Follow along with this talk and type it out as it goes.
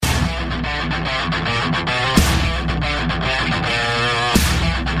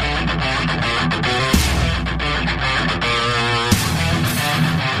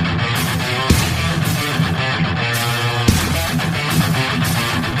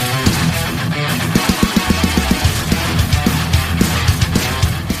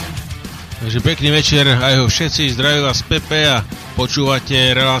Takže pekný večer aj ho všetci, zdraví vás Pepe a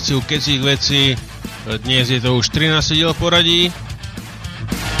počúvate reláciu Kecy K Veci. Dnes je to už 13. diel poradí.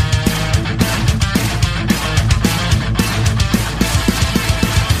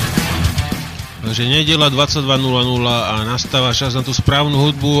 Takže nedeľa 22.00 a nastáva čas na tú správnu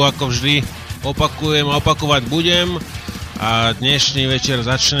hudbu, ako vždy opakujem a opakovať budem. A dnešný večer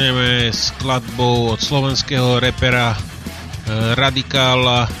začneme skladbou od slovenského repera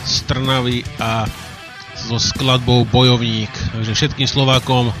Radikála z Trnavy a so skladbou Bojovník. Takže všetkým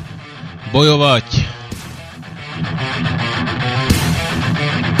Slovákom bojovať!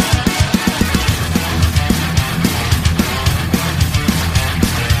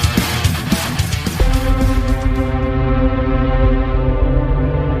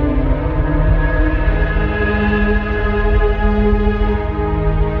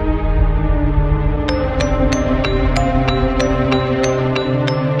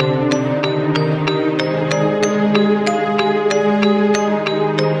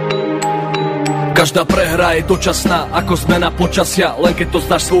 Každá prehra je dočasná, ako zmena počasia. Len keď to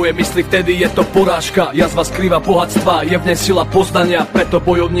zdáš svoje mysli, vtedy je to porážka. Jazva skrýva bohatstva, je v nej sila poznania. Preto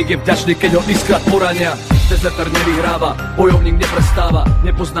bojovník je vďačný, keď ho iskrát porania. Dezerter nevyhráva, bojovník neprestáva.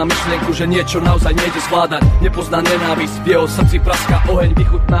 Nepozná myšlienku, že niečo naozaj nejde zvládať. Nepozná nenávisť, v jeho srdci praská oheň.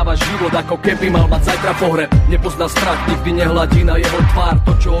 Vychutnáva život, ako keby mal mať zajtra pohreb. Nepozná strach, nikdy nehladí na jeho tvár.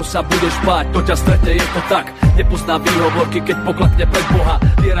 To, čoho sa budeš báť, to ťa stretne, je to tak. Nepozná výhovorky, keď poklakne pred Boha.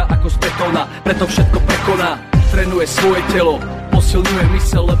 Viera ako z betóna, preto všetko prekoná. Trénuje svoje telo, posilňuje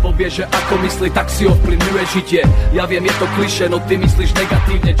mysel, lebo vie, že ako myslí, tak si ovplyvňuje žitie. Ja viem, je to klišé, no ty myslíš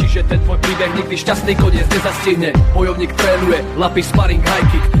negatívne, čiže ten tvoj príbeh nikdy šťastný koniec nezastihne. Bojovník trénuje, lapí sparring, high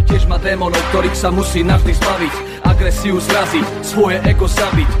kick, tiež má démonov, ktorých sa musí navždy zbaviť. Agresiu zraziť, svoje ego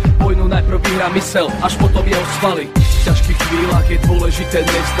zabiť. Vojnu najprv vyhrá mysel, až potom jeho svaly. V ťažkých chvíľach je dôležité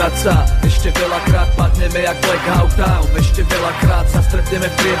nevzdať sa. Ešte veľakrát padneme jak blackout down. Ešte veľakrát sa stretneme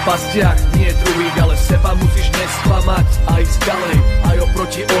v priepastiach. Nie druhých, ale seba musíš nesklamať a ísť ďalej. Aj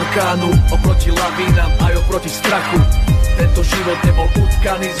oproti orkánu, oproti lavínam, aj oproti strachu. Tento život nebol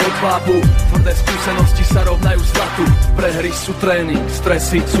utkaný z odvábu. Tvrdé skúsenosti sa rovnajú zlatu. Prehry sú tréning,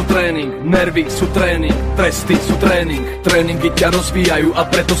 stresy sú tréning, nervy sú tréning, tresty sú tréning. Tréningy ťa rozvíjajú a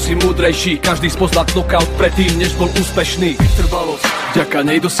preto si múdrejší. Každý spoznal knockout predtým, než bol úspešný. Vytrvalosť, vďaka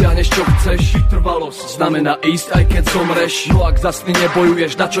nej dosiahneš čo chceš. Vytrvalosť znamená ísť aj keď zomreš. No ak za sny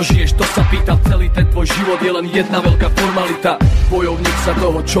nebojuješ, na čo žiješ, to sa pýtam. Celý ten tvoj život je len jedna veľká formalita. Bojovník sa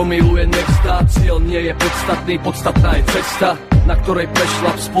toho, čo miluje, nevzdá. Cieľ nie je podstatný, podstatná je cesta, na ktorej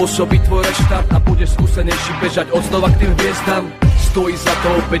prešlap spôsobí tvoj reštart a budeš skúsenejší bežať od znova k tým hviezdám. Stojí za to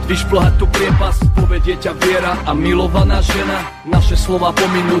opäť vyšplhať tú priepasť. Povedie ťa viera a milovaná žena. Naše slova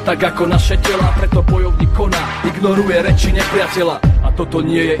pominú tak ako naše tela. Preto bojovník koná, ignoruje reči nepriateľa. A toto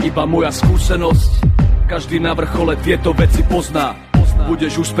nie je iba moja skúsenosť. Každý na vrchole tieto veci pozná.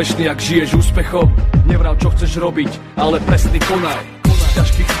 Budeš úspešný, ak žiješ úspechom. Nevrav, čo chceš robiť, ale presný konaj. V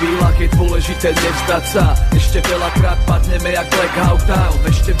ťažkých chvíľach je dôležité nevzdať sa. Ešte veľakrát padneme jak blackout down.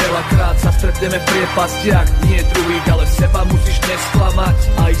 Ešte veľakrát sa stretneme v priepastiach. Nie druhých, ale seba musíš nesklamať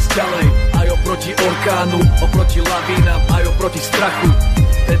a ísť ďalej. Aj oproti orkánu, oproti lavínam, aj oproti strachu.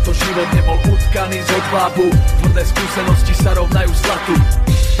 Tento život nebol utkaný z odvábu. Tvrdé skúsenosti sa rovnajú zlatu.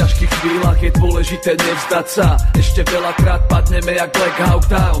 V ťažkých chvíľach je dôležité nevzdať sa. Ešte veľakrát padneme jak blackout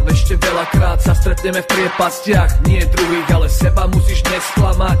down. Ešte veľakrát sa stretneme v priepastiach. Nie druhých, ale seba musíš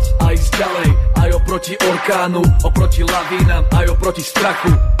nesklamať a ísť ďalej. Aj oproti orkánu, oproti lavínam, aj oproti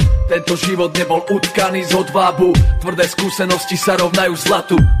strachu. Tento život nebol utkaný z odvábu. Tvrdé skúsenosti sa rovnajú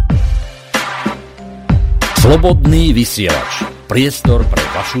zlatu. Slobodný vysielač. Priestor pre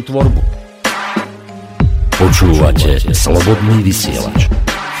vašu tvorbu. Počúvate Slobodný vysielač.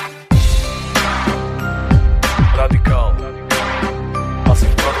 Radikál. Asi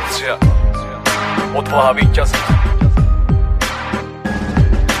produkcia. Odvaha víťaziť.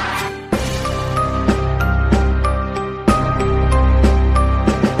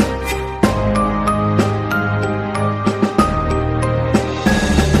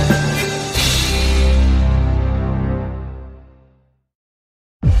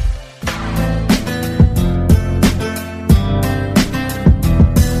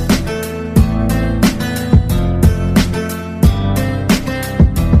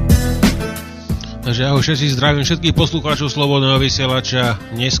 Takže ahoj všetci, zdravím všetkých poslucháčov Slobodného vysielača,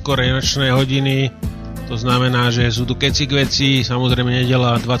 neskorej nočné hodiny, to znamená, že sú tu Kecy K Veci, samozrejme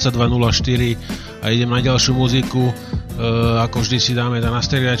nedeľa 22.04 a idem na ďalšiu muziku. Ako vždy si dáme na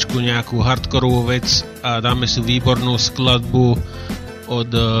striedačku nejakú hardkorovú vec a dáme si výbornú skladbu od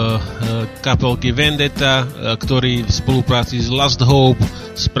kapelky Vendetta, ktorí v spolupráci s Last Hope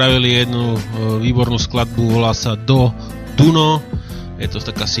spravili jednu výbornú skladbu, volá sa Duno, je to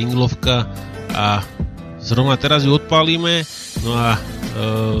taká singlovka a zrovna teraz ju odpálime. No a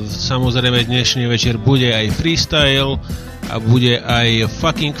samozrejme dnešný večer bude aj freestyle a bude aj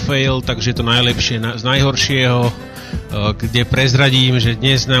fucking fail, takže to najlepšie z najhoršieho, kde prezradím, že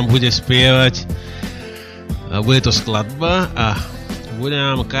dnes nám bude spievať a bude to skladba a bude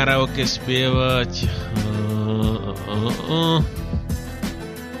nám karaoke spievať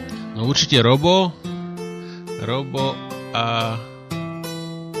no určite Robo a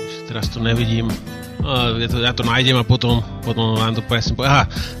teraz to nevidím, ja to nájdem a potom vám to presne poviem.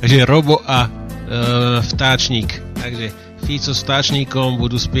 Takže Robo a Vtáčnik, takže Fico s Vtáčnikom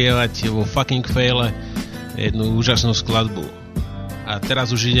budú spievať vo fucking faile jednu úžasnú skladbu. A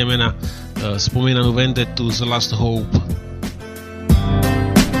teraz už ideme na spomínanú Vendettu z Last Hope.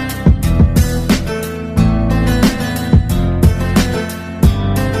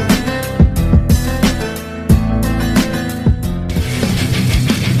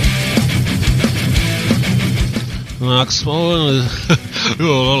 No ak spomenul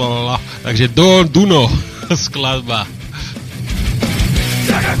takže Duno skladba.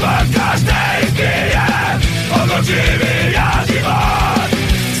 Tak jak každej chvíle otočí ja život.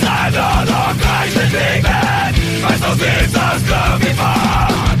 Snadno do každej zvyknąć, až to zvíca skromný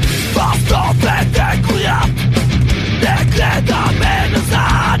fakt. Vás to pretekuje, nekledamy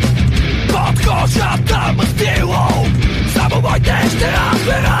nazad. Pod košatem s piłą, zabój też teraz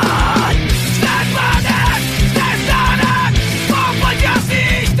wyrać. Znak manek, zestanek, popatrz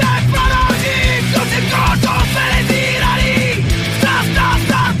jasnych, tak prodążyć, do tym kończą sfelezirali.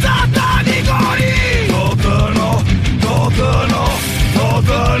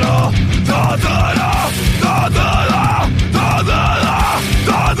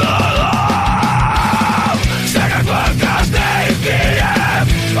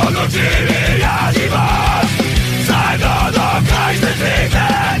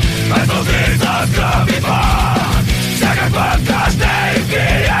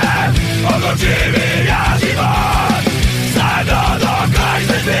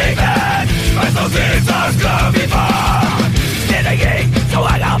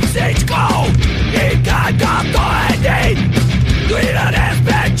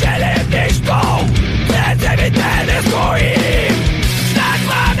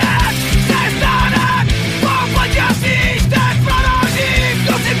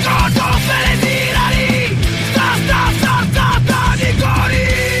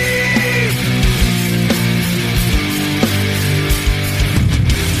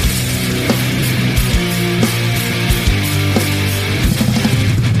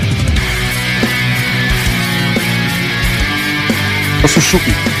 To sú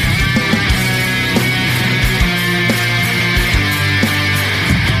šupy.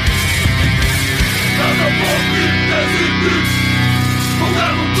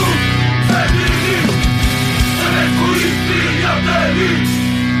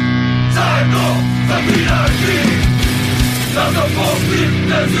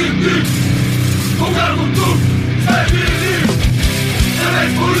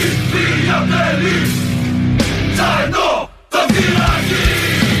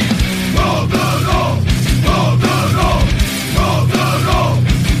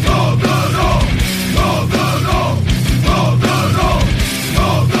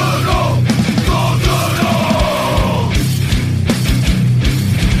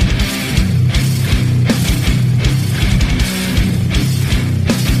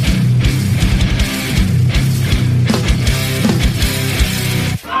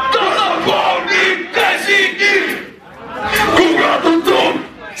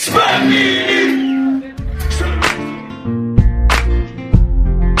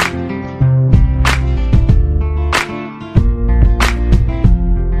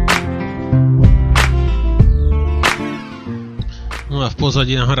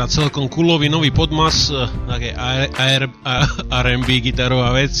 Pozadí nahrá celkom kulový nový podmas, také R&B gitarová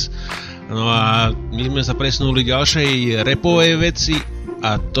vec. No a my sme sa presunuli k ďalšej rapovej veci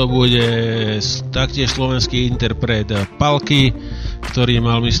a to bude taktiež slovenský interpret Palky, ktorý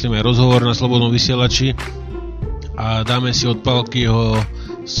mal, myslím, aj rozhovor na Slobodnom vysielači a dáme si od Palkyho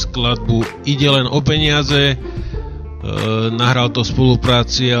skladbu Ide len o peniaze nahral to v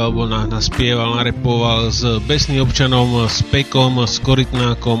spolupráci alebo naspieval, narepoval s Besným občanom, s Pekom, s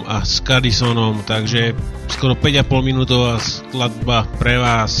Korytnákom a s Kadisonom, takže skoro 5,5 minútová skladba pre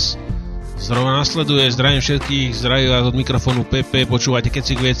vás. Zrovna nasleduje, zdravím všetkých, zdravím vás od mikrofónu Pepe, počúvate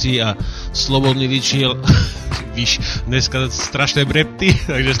Kecy K Veci a Slobodný vyčiel, dneska strašné brepty,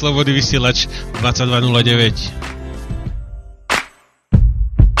 takže Slobodný vysielač 2209.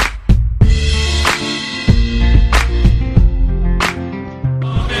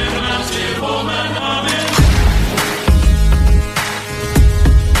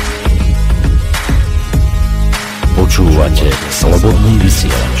 Počúvate Slobodný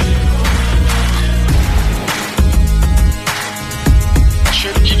vysielač.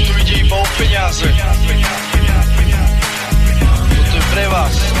 Všetkým tu ide iba o peniaze. Toto je pre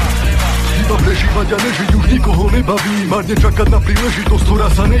vás. Iba prežívať a nežiť už nikoho nebaví. Marne čakať na príležitosť, ktorá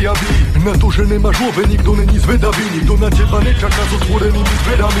sa nejaví. Na to, že nemáš love, nikto není zvedavý. Nikto na teba nečaká s otvorenými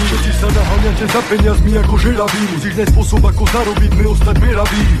dverami. Všetci sa naháňate za peniazmi ako žeraví. Musíš nájsť spôsob ako zarobiť, neostať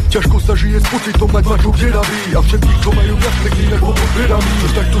meravý. Ťažko sa žije s pocitom mať mačok deravý. A všetkých, čo majú viac pekný než pod dverami.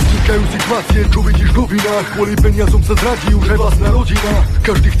 Takto vznikajú situácie, čo vidíš v novinách. Kvôli peniazom sa zradí už aj vlastná rodina.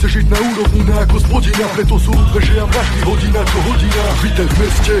 Každý chce žiť na úrovni na ako spodina. Preto sú ľudbeže a vraždy hodina čo hodina. Vítaj v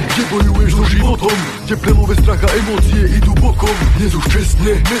meste, kde bojuješ so životom. Kde prelové strach a emócie idú bokom. Dnes už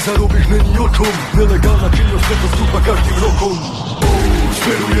čestne, nezarobíš, není o čom. Nelegálna činnosť preto stúpa každým rokom.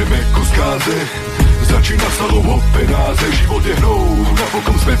 Smerujeme ku skáze. Začína sa lov o penáze. Život je hrou,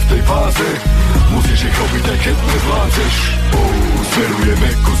 napokon sme v tej fáze. Musíš ich robiť aj keď nezvládzeš. Smerujeme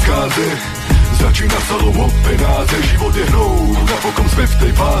ku skáze. Začína sa lov o penáze. Život je hrou, napokon sme v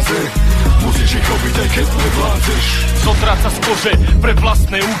tej fáze. Musíš ich robiť aj keď nevládzeš. Zotráca z kože pre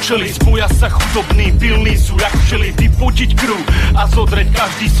vlastné účely. Spoja sa chudobní, pilní sú jak včely. Vypotiť krv a zodreť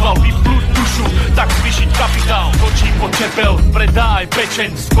každý sval. Vyplúť dušu, tak zvýšiť kapitál. Skočí pod čepel, predá aj pečeň.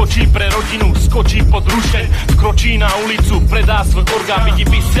 Skočí pre rodinu, skočí pod rušeň. Vkročí na ulicu, predá svoj orgán. Vidí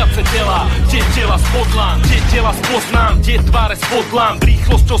vysiace tela, tie tela spodlám. Tie tela spoznám, tie tváre spodlám.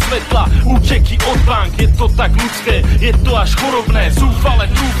 Rýchlosťou svetla, úteky od bank. Je to tak ľudské, je to až chorobné. Zúfale,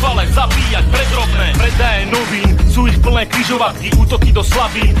 trúfale, zabíjať predrobné. Predaje novín, sú ich plné križovatky. Útoky do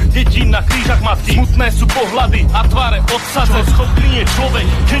slavín, detí na krížach matky. Smutné sú pohľady a tváre odsadze. Schopný je človek,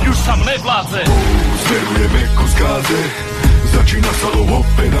 keď už sám nevládze. Smerujeme ku skáze. Začína sa lov o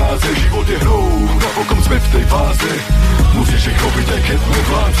penáze. Život je hrou, napokon sme v tej fáze. Musíš ich robiť aj keď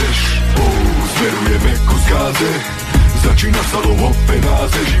nevládzeš. Smerujeme ku skáze. Začína sa lov o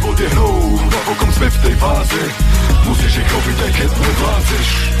penáze. Život je hrou, napokon sme v tej fáze. Musíš ich robiť aj keď nevládzeš.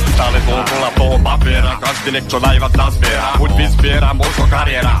 Stále dookola toho papiera, každý nech čo najviac nazbiera. Buď vyzbiera, možno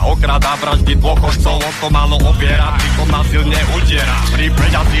kariéra. Okradá vraždy dôchodcov, o to málo obiera. Týkom násilne udiera. Pri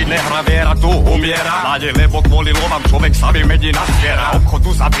peňazí nehra viera, tu umiera. Náde, lebo kvôli lovám človek sami medí nazbiera. Obchodu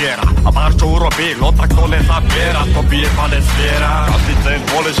zabiera a pár čo urobí, no tak to nezabiera. To bije pane zviera. Každý cent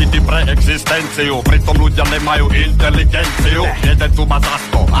dôležitý pre existenciu. Pritom ľudia nemajú inteligenciu. Jeden tu má za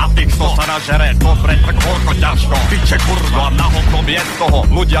 100 a tých 100 sa nažere. Dobre, tak horko ťažko. Piče kurva, na hodnom je z toho.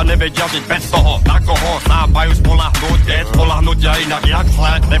 Ľudia nevedia žiť bez toho. Na koho sa majú spolahnúť, keď spolahnutia inak jak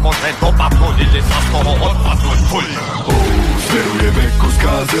zle. Nemôže dopadnúť, ide sa z toho odpadnúť. Smerujeme ku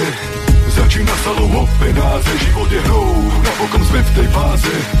skáze. Začína sa lov o penáze. Život je hrou, napokon sme v tej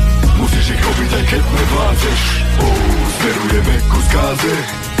fáze. Musíš ich robiť aj keď nevládzeš. Smerujeme ku skáze.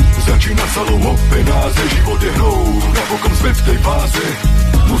 Začína sa lov o penáze. Život je hrou, napokon sme v tej fáze.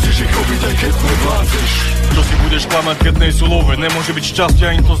 Musíš ich robiť aj keď nevládzeš. Čo si budeš klamať, keď nej sú love? Nemôže byť šťastie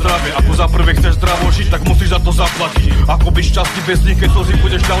ani to zdravie. Ako za prvé chceš zdravo žiť, tak musíš za to zaplatiť. Ako byť šťastný bez nich, keď slzy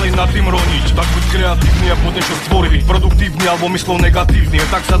budeš ďalej nad tým roniť. Tak buď kreatívny a poď niečo stvoriť. Produktívny alebo myslov negatívny. Je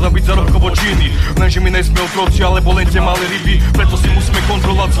tak sa zabiť zarobkovo činy. Lenže my nejsme otroci alebo len tie malé ryby. Preto si musíme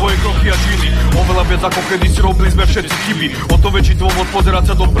kontrolovať svoje kroky a činy. Oveľa viac ako kedysi robili sme všetci chyby. O to väčší dôvod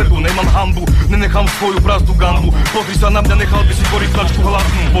pozerať sa dopredu. Nemám hanbu, nenechám svoju prázdnu gambu. Pozri sa na mňa, nechal by si koriť tlačku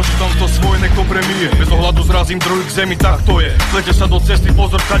hladnú. Počítam to svoje, neko premije. Bez ohľadu zrazím druhy k zemi, tak to je. Vlete sa do cesty,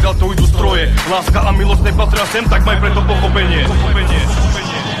 pozor, kaďal to idú stroje. Láska a milosť nepatria sem, tak maj preto pochopenie.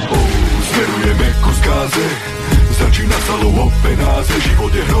 Smerujeme ku skáze. Začína sa lov o penáze.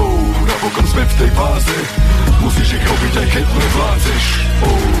 Život je hrou, napokon sme v tej fáze. Musíš ich robiť aj keď nevládzeš.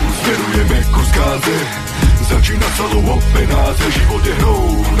 Smerujeme ku skáze. Začína sa lov o penáze. Život je hrou,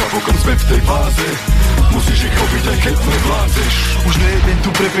 napokon sme v tej fáze. Musíš ich robiť aj keď nevládzeš. Už nejeden tu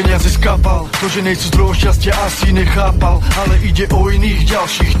pre peniaze skápal. chápal. To, že nejsú zdrojom šťastia, asi nechápal. Ale ide o iných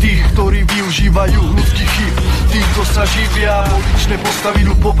ďalších, tých, ktorí využívajú ľudských chyb. Tých, kto sa živia, poličné postavy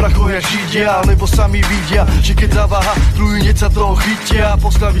idú po prachoch jak židia. Lebo sami vidia, že keď zaváha, druhý hneď sa toho chytia.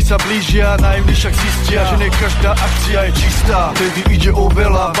 Postavy sa blížia, naivní však zistia, že ne každá akcia je čistá. Vtedy ide o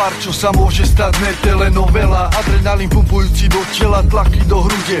veľa, bar, čo sa môže stať, ne telenovela. Adrenalín pumpujúci do tela, tlaky do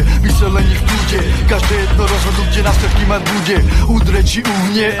hrude, vyselení v kľude. Každé jedno rozhodnutie následky mať bude. Udre či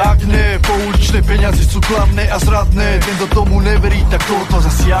uhne, ak ne, pouličné peniaze sú klamné a zradné. Ten, kto tomu neverí, tak toho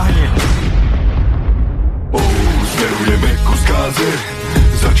zasiahne. Smerujeme ku skáze,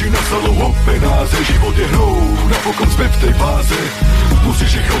 začína sa lov o penáze. Život je hrou, napokon sme v tej fáze.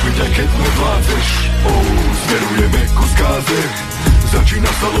 Musíš ich robiť, aj keď nevládzeš. Smerujeme ku skáze,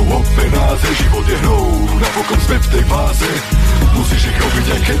 začína sa lov o penáze. Život je hrou, napokon sme v tej fáze. Musíš ich robiť,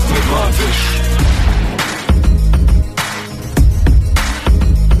 aj keď nevládzeš.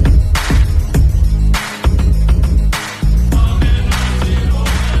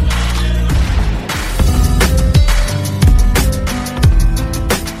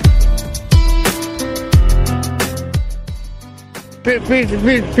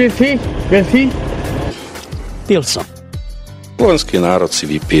 Pil som. Slovenský národ si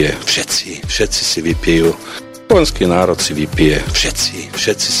vypije, všetci si vypijú. Slovenský národ si vypije,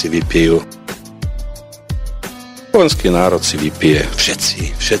 všetci si vypijú. Slovenský národ si vypije,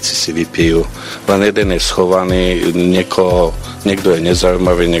 všetci si vypijú. Len jeden je schovaný, niekto je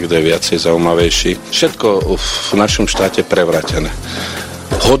nezaujímavý, niekto je viacej zaujímavejší. Všetko v našom štáte prevrátené.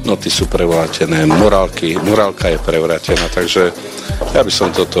 Hodnoty sú prevrátené, morálka je prevrátená, takže ja by som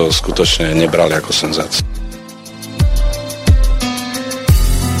toto skutočne nebral ako senzáciu.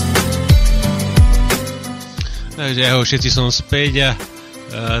 Takže ja ho všetci som späť a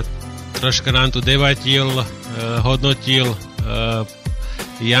troška nám tu debatil, hodnotil,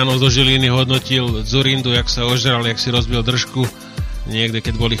 Jano zo Žiliny hodnotil Zurindu, jak sa ožral, jak si rozbil držku niekde,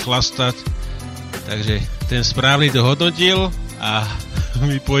 keď boli chlastať. Takže ten správny to hodnotil a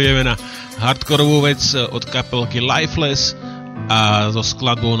my pôjdeme na hardkorovú vec od kapelky Lifeless a so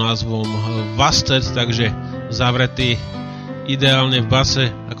skladbou názvom Vasted, takže zavretý ideálne v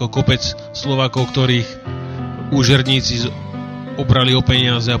base ako kopec Slovákov, ktorých úžerníci obrali o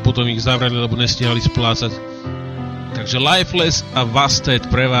peniaze a potom ich zavreli, lebo nestihali splácať. Takže Lifeless a Vasted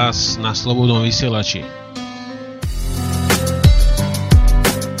pre vás na Slobodnom vysielači.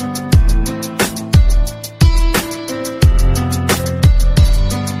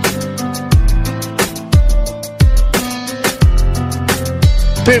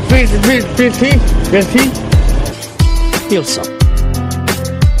 Pil som.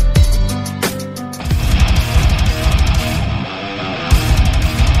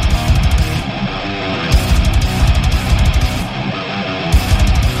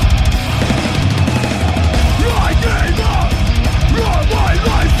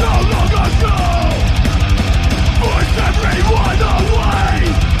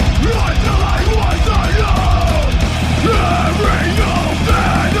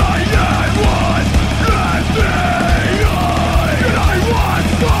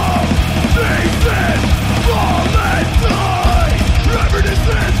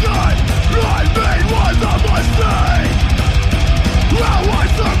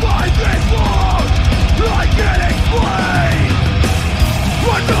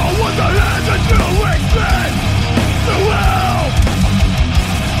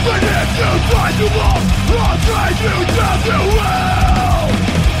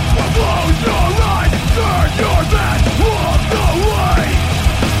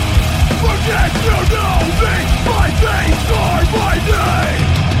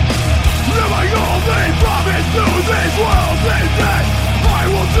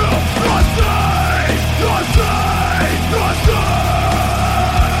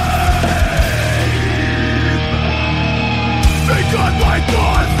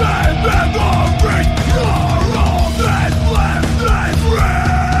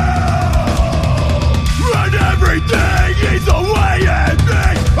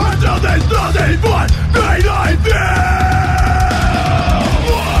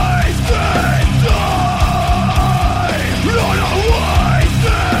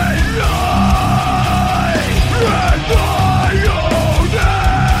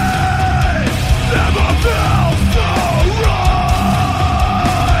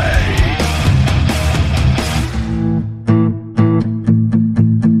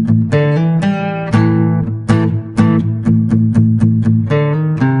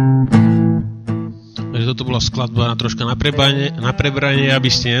 Skladba troška na prebranie, aby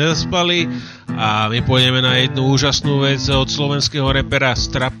ste nezaspali, a my pôjdeme na jednu úžasnú vec od slovenského repera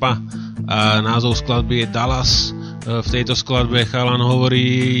Strapa a názov skladby je Dallas. V tejto skladbe chalan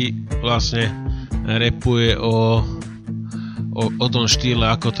hovorí, vlastne rapuje o tom štýle,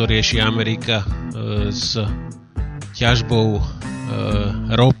 ako to rieši Amerika s ťažbou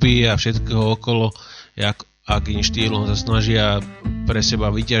ropy a všetkého okolo, akým štýlom sa snažia pre seba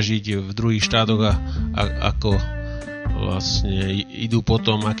vyťažiť v druhých štátoch a ako vlastne idú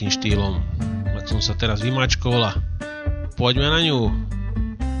potom, akým štýlom. Tak som sa teraz vymačkol a poďme na ňu.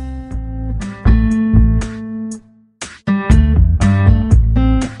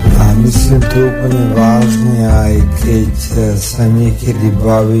 A myslím to úplne vážne, aj keď sa niekedy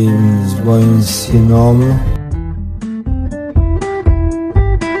bavím s mojím synom.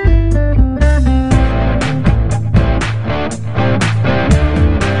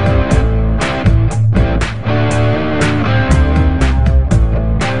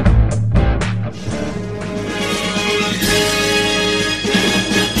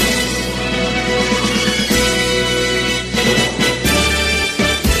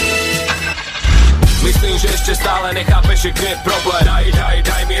 Nechápeš, že kde je problém.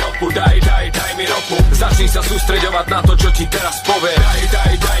 Daj mi ropu, daj mi ropu. Začni sa sústreďovať na to, čo ti teraz povie.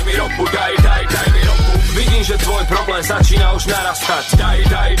 Daj mi ropu, daj mi ropu. Vidím, že tvoj problém začína už narastať.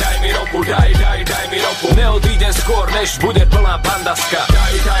 Daj mi ropu, daj mi ropu. Neodídem skôr, než bude plná bandaska.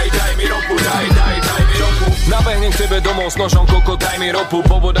 Daj mi ropu, daj mi ropu. Nabehnem k tebe domov s nožom, koko, daj mi ropu.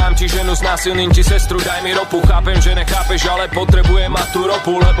 Pobodám ti ženu, znásilním ti sestru, daj mi ropu. Chápem, že nechápeš, ale potrebujem mať tú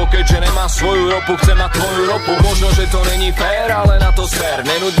ropu, lebo keďže nemám svoju ropu, chcem mať tvoju ropu. Možno, že to není fér, ale na to ser.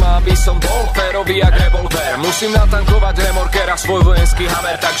 Nenuď ma, aby som bol férový jak revolver. Musím natankovať remorker a svoj vojenský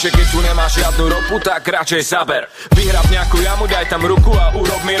hamer, takže keď tu nemáš žiadnu ropu, tak radšej zaber. Vyhrab nejakú jamu, daj tam ruku a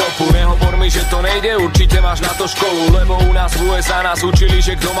urob mi ropu. Nehovor mi, že to nejde, určite máš na to školu, lebo u nás v USA nás učili,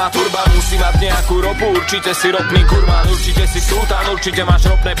 že kto má turban, musí mať nejakú ropu. Určite si ropný kurmán, určite si sultán, určite máš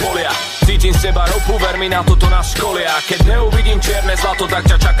ropné polia. Cítim z teba ropu, ver mi, na toto nás školia. Keď neuvidím čierne zlato, tak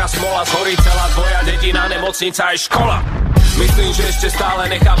ťa čaká smola. Zhorí celá tvoja dedina, nemocnica aj škola. Myslím, že ešte stále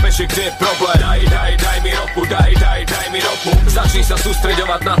nechápeš, že kde je problém. Daj mi ropu, daj mi ropu. Začni sa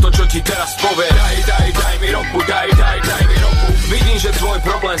sústreďovať na to, čo ti teraz povie. Daj mi ropu, daj mi ropu. Vidím, že tvoj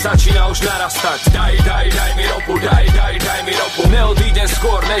problém začína už narastať. Daj mi ropu, daj mi ropu. Neodídem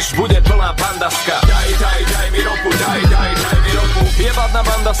skôr, než bude plná bandaska. Daj mi ropu, daj mi ropu. Jebať na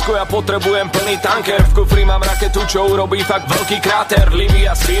bandasku, ja potrebujem plný tanker. V kufri mám raketu, čo urobí fakt veľký kráter.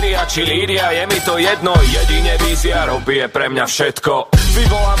 Libia, Sýria či Líria, je mi to jedno. Jedine vízia ropy je pre mňa všetko.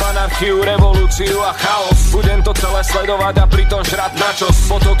 Vyvolám anarchiu, revolúciu a chaos. Budem to celé sledovať a pritom žrať načos.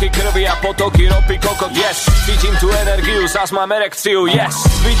 Potoky krvi a potoky ropy, kokot, yes. Cítim tú energiu, zas mám erekciu, yes.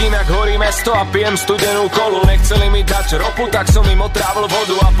 Vidím, jak horí mesto a pijem studenú kolu. Nechceli mi dať ropu, tak som im otrávil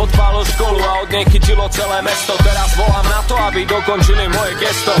vodu a podpálil školu a od nej chytilo celé mesto. Teraz volám na to, aby dokončili moje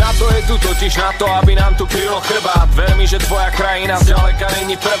gesto. Na to je tu totiž na to, aby nám tu krylo chrbát. Ver mi, že tvoja krajina zďaleka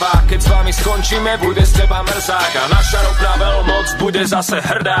není prvá. Keď s vami skončíme, bude z teba mrzák a naša ropná veľmoc bude zase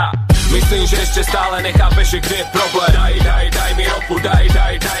hrdá. Myslím, že ešte stále nechápeš, že kde je problém. Daj mi ropu, daj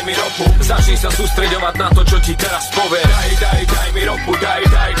mi ropu. Začni sa sústreďovať na to, čo ti teraz povie. Daj mi ropu, daj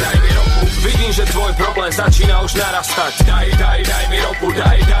mi ropu. Vidím, že tvoj problém začína už narastať. Daj mi ropu,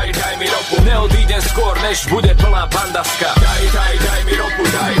 daj mi ropu. Neodídem skôr, než bude plná bandaska. Daj mi ropu,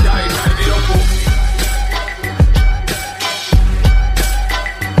 daj mi ropu.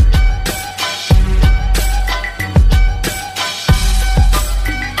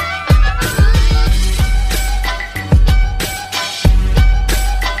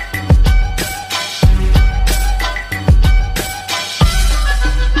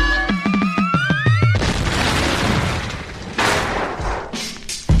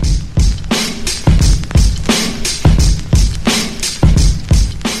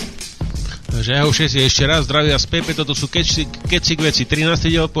 Takže ja ho všetci ešte raz zdravia z Pepe, toto sú Kecy K Veci, 13.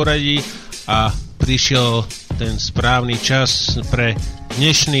 diel poradí a prišiel ten správny čas pre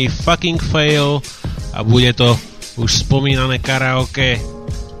dnešný fucking fail a bude to už spomínané karaoke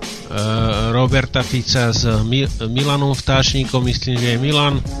Roberta Fica s Milanom Vtáčnikom, myslím, že je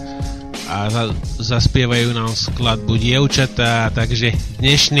Milan a zaspievajú nám skladbu Dievčatá, takže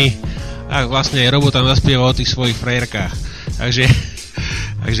dnešný vlastne Robo tam zaspieva o tých svojich frajerkách, takže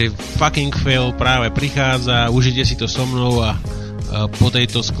fucking fail práve prichádza, užite si to so mnou a po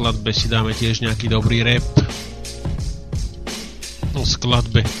tejto skladbe si dáme tiež nejaký dobrý rap. No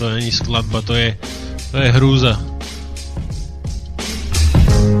skladbe, to není skladba, to je hrúza.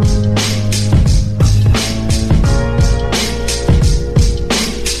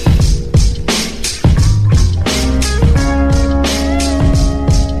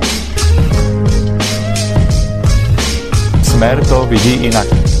 Smer to vidí inak.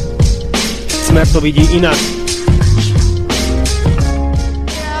 Smer to vidí inak.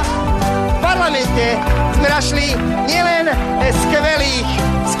 V parlamente sme našli nielen skvelých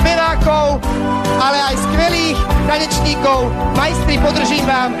spevákov, ale aj skvelých tanečníkov. Majstri, podržím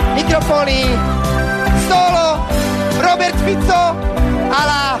vám mikrofóny. Solo Robert Fico a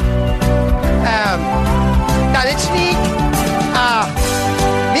la tanečník a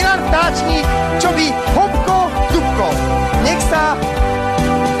Milan Táčník, čo by Hopko Dubko. Nech sa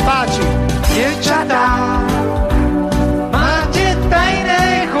páči. Dievčatá, máte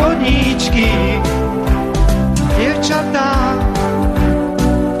tajné chodníčky. Dievčatá,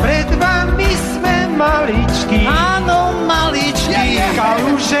 pred vami sme maličky. Áno, maličky.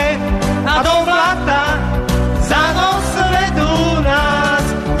 Kaluže a do blata za nos vedú nás.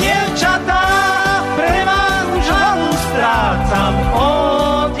 Dievčatá, pre vás už hlavu strácam. Ó,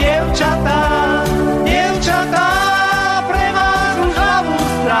 dievčatá, dievčatá, pre vás už hlavu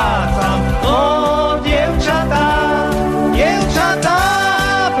strácam. Ó, dievčatá, dievčatá,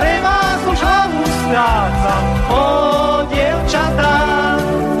 pre vás už hlavu strácam. Ó, dievčatá,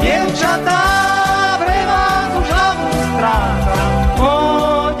 dievčatá, pre vás už hlavu strácam. Ó,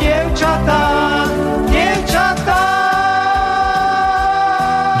 dievčatá, dievčatá.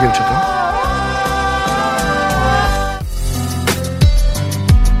 Dievčatá?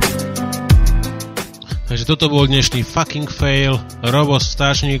 Takže toto bol dnešný fucking fail. Robo s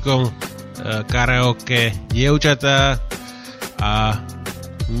Táčníkom, karaoke, dievčatá. A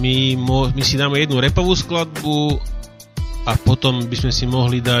my si dáme jednu rapovú skladbu a potom by sme si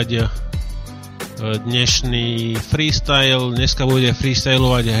mohli dať dnešný freestyle. Dneska bude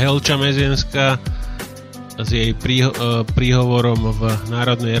freestylovať Helča Mezienská s jej príhovorom v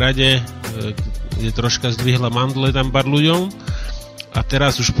Národnej rade, kde troška zdvihla mandle tam pár ľuďom. A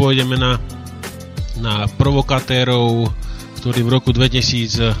teraz už pôjdeme na provokatérov, ktorí v roku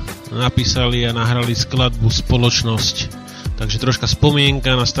 2000 napísali a nahrali skladbu Spoločnosť. Takže troška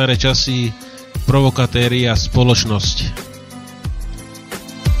spomienka na staré časy, provokatéri a spoločnosť.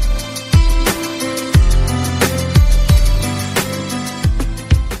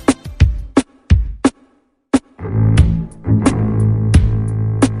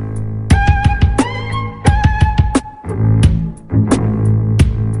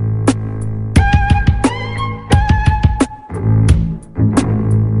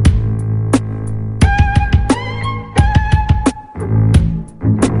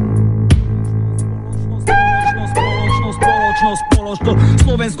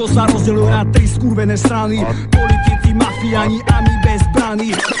 Slovensko sa rozdelilo na 3 skurvené strany. Politici, mafiáni a my bez brany.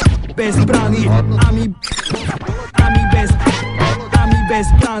 Bez brany a my bez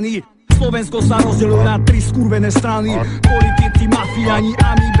brany. Slovensko sa rozdelilo na 3 skurvené strany. Politici, mafiáni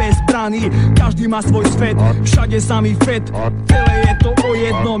a my bez brany. Každý má svoj svet, všade samý fet. Celé je to o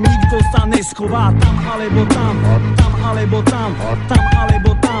jednom, nikto sa neschová. Tam alebo tam, tam alebo tam, tam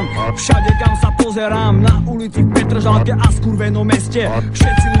alebo tam. Všade kam sa pozerám, na ulici, v Petržalke a skurvenom meste.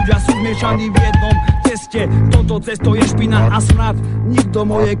 Všetci ľudia sú zmiešaní v jednom ceste. Toto cesto je špina a smrad, nikto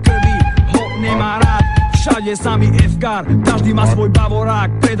moje krvi ho nemá rád. Všade samý F-kar, každý má svoj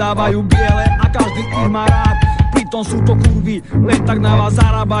bavorák. Predávajú biele a každý ich má rád. Pritom sú to kurvy, len tak na vás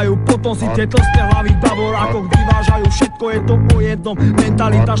zarábajú. Potom si tie tlsté hlavy v bavorákoch vyvážajú. Všetko je to o jednom,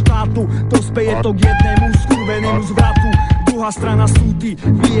 mentalita štátu. Dospeje to k jednému skurvenému zvratu. Druhá strana sú tí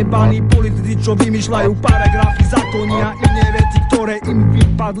vyjebaní politici, čo vymýšľajú paragrafy, zákony a iné veci, ktoré im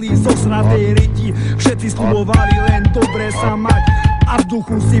vypadli zo sratej ryti. Všetci sľubovali len dobre sa mať a v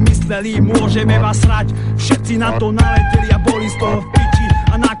duchu si mysleli, môžeme vás srať. Všetci na to naleteli a boli z toho v piči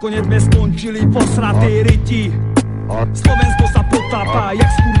a nakoniec sme skončili po sratej riti. Slovensko sa potápa, jak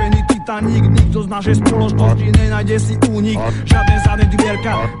skurvený Titaník. Nikto z našej spoločnosti nenájde si únik. Žiadne zadné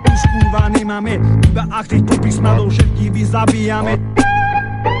dvierka, už kurva nemáme. Iba ak týchto písmadov všetkých vyzabíjame.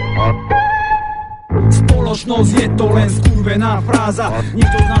 Spoločnosť je to len skurvená fráza.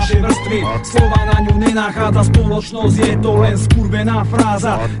 Nikto z našej vrstvy slova na ňu nenachádza. Spoločnosť je to len skurvená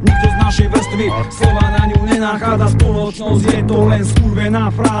fráza. Nikto z našej vrstvy slova na ňu nenachádza. Spoločnosť je to len skurvená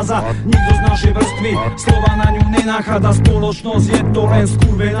fráza. Nikto z našej vrstvy slova na ňu nenachádza. Spoločnosť je to len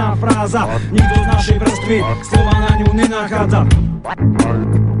skurvená fráza. Nikto z našej vrstvy slova na ňu nenachádza.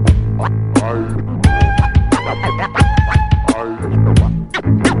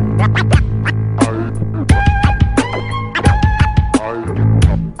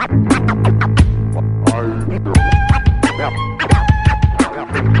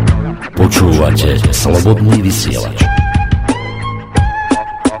 Počúvate Slobodný vysielač.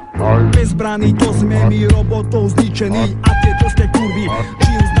 Bez brany to sme my robotov zničení a tie tlsté kurvy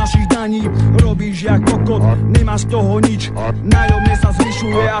žijú z našich daní. Robíš jak koko kokot, nemáš z toho nič. Nájomne sa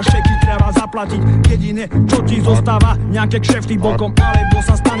zvyšuje a šeky treba zaplatiť. Jediné, čo ti zostáva, nejaké kšefty bokom, alebo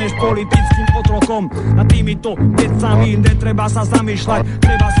sa staneš politickým otrokom. Na týmito vecami netreba sa zamýšľať,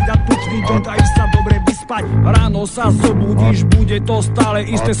 treba si dať tučný joint a ísť sa dobre vyspať. Ráno sa zobudíš, bude to stále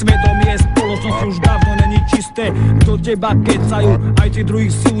isté, svedomie spoločnosť už dávno není čisté. Do teba kecajú, aj ty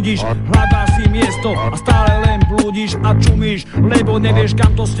druhých súdiš, hľadáš si miesto a stále len blúdiš a čumíš, lebo nevieš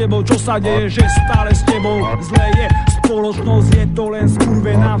kam to s tebou, čo sa deje, že stále s tebou zle je. Spoločnosť je to len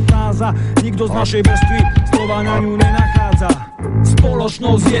skurvená fáza, nikto z našej vrstvy slova na ňu nenachádza.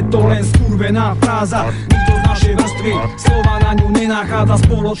 Spoločnosť je to len skurvená fráza, nikto z našej vrstvy slova na ňu nenachádza.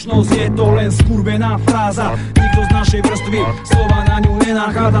 Spoločnosť je to len skurvená fráza, nikto z našej vrstvy slova na ňu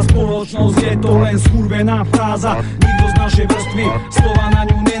nenachádza. Spoločnosť je to len skurvená fráza, nikto z našej vrstvy slova na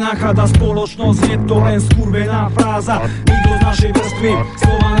ňu nenachádza. Spoločnosť je to len skurvená fráza, nikto z našej vrstvy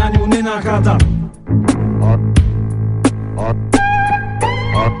slova na ňu nenachádza.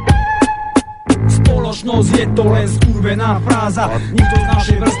 Spoločnosť je to len skurvená fráza, nikto z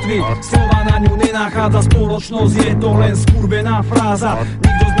našej vrstvy slova na ňu nenachádza. Spoločnosť je to len skurvená fráza,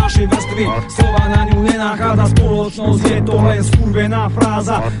 nikto z našej vrstvy slova na ňu nenachádza. Spoločnosť je to len skurvená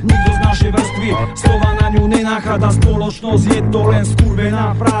fráza, nikto z našej vrstvy slova na ňu nenachádza. Spoločnosť je to len skurvená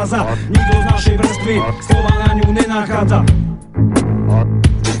fráza, nikto z našej vrstvy slova na ňu nenachádza.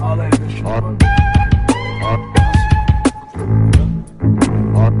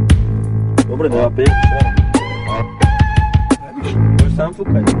 Dobre, dáva 5. Budeš sám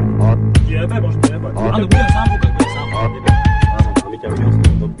fúkať? Jebe, možno jebať. Áno, budem sám fúkať. Áno, a my ťa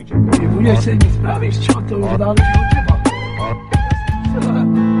vyhostím do piče. Ty budeš sedieť, spravíš čo, to už záleží od teba.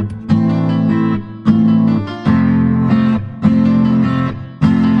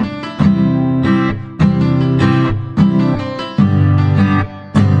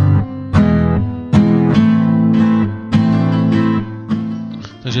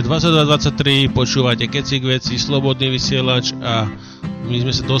 Takže 22:23 počúvate Kecy K Veci, slobodný vysielač a my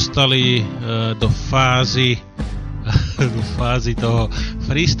sme sa dostali do fázy toho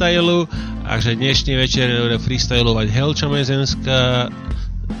freestylu, takže dnešný večer bude freestylovať Helča Mezenská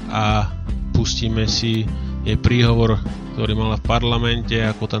a pustíme si jej príhovor, ktorý mala v parlamente,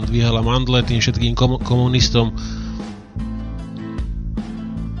 ako tam dvíhala mandle tým všetkým komunistom.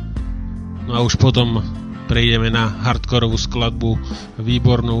 No a už potom prejdeme na hardkorovú skladbu,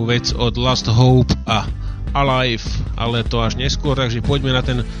 výbornú vec od Last Hope a Alive, ale to až neskôr, takže poďme na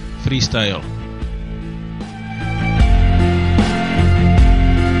ten freestyle.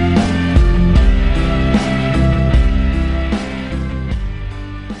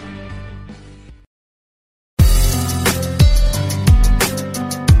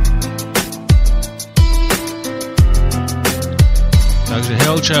 Takže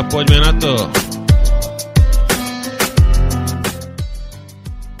Helča, poďme na to.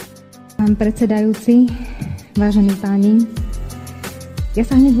 Pán predsedajúci, vážení páni, ja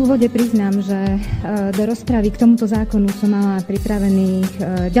sa hneď v úvode priznám, že do rozpravy k tomuto zákonu som mala pripravených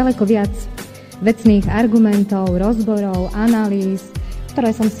ďaleko viac vecných argumentov, rozborov, analýz, ktoré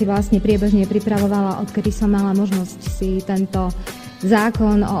som si vlastne priebežne pripravovala, odkedy som mala možnosť si tento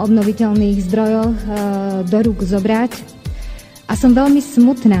zákon o obnoviteľných zdrojoch do rúk zobrať. A som veľmi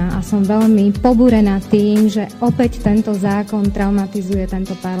smutná a som veľmi pobúrená tým, že opäť tento zákon traumatizuje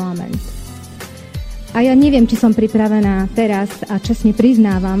tento parlament. A ja neviem, či som pripravená teraz, a čestne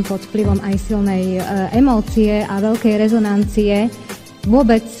priznávam pod vplyvom aj silnej emócie a veľkej rezonancie,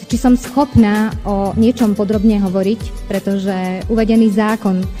 vôbec, či som schopná o niečom podrobne hovoriť, pretože uvedený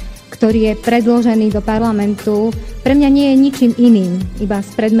zákon, ktorý je predložený do parlamentu, pre mňa nie je ničím iným, iba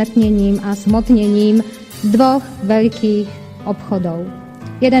spredmetnením a smotnením dvoch veľkých obchodov.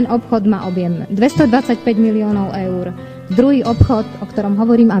 Jeden obchod má objem 225 miliónov eur. Druhý obchod, o ktorom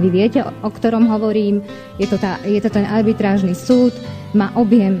hovorím, a vy viete, o ktorom hovorím, je to ten arbitrážny súd, má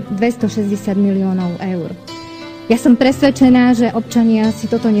objem 260 miliónov eur. Ja som presvedčená, že občania si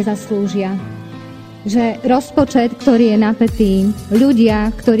toto nezaslúžia. Že rozpočet, ktorý je napätý,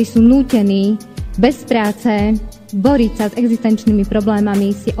 ľudia, ktorí sú nútení bez práce boriť sa s existenčnými problémami,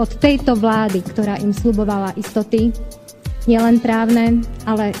 si od tejto vlády, ktorá im sľubovala istoty, nielen právne,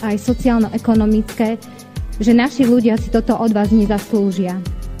 ale aj sociálno-ekonomické, že naši ľudia si toto od vás nezaslúžia.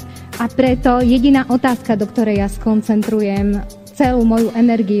 A preto jediná otázka, do ktorej ja skoncentrujem celú moju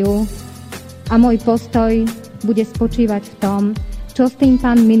energiu a môj postoj, bude spočívať v tom, čo s tým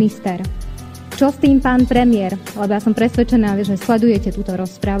pán minister, čo s tým pán premiér, lebo ja som presvedčená, že sledujete túto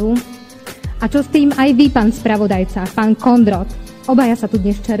rozpravu, a čo s tým aj vy, pán spravodajca, pán Kondrot, obaja sa tu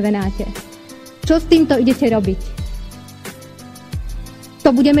dnes červenáte. Čo s týmto idete robiť? To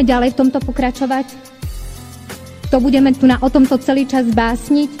budeme ďalej v tomto pokračovať? To budeme tu o tomto celý čas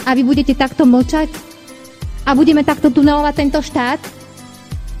básniť a vy budete takto mlčať? A budeme takto tunelovať tento štát?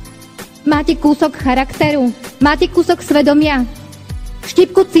 Máte kúsok charakteru? Máte kúsok svedomia?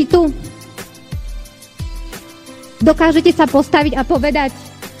 Štipku citu? Dokážete sa postaviť a povedať,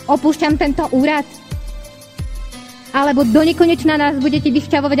 opúšťam tento úrad? Alebo donekonečna nás budete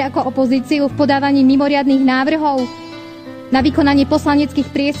vyšťavovať ako opozíciu v podávaní mimoriadnych návrhov na vykonanie poslaneckých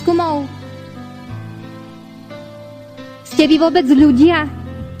prieskumov? Ste vy vôbec ľudia?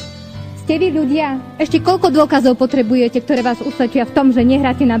 Ste vy ľudia? Ešte koľko dôkazov potrebujete, ktoré vás usvedčia v tom, že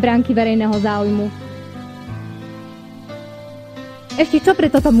nehráte na bránky verejného záujmu? Ešte čo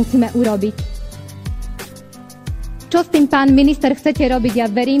preto to musíme urobiť? Čo s tým, pán minister, chcete robiť? Ja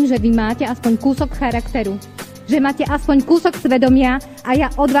verím, že vy máte aspoň kúsok charakteru. Že máte aspoň kúsok svedomia a ja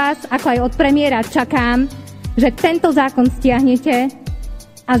od vás, ako aj od premiéra, čakám, že tento zákon stiahnete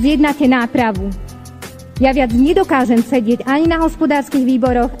a zjednáte nápravu. Ja viac nedokážem sedieť ani na hospodárskych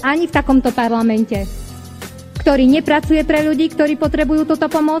výboroch, ani v takomto parlamente, ktorý nepracuje pre ľudí, ktorí potrebujú túto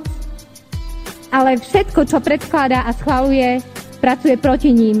pomoc, ale všetko, čo predkladá a schvaľuje, pracuje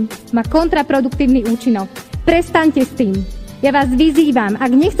proti ním. Má kontraproduktívny účinok. Prestaňte s tým. Ja vás vyzývam, ak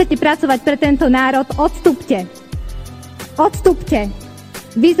nechcete pracovať pre tento národ, odstúpte. Odstúpte.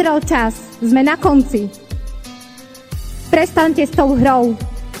 Vyzrel čas. Sme na konci. Prestaňte s tou hrou.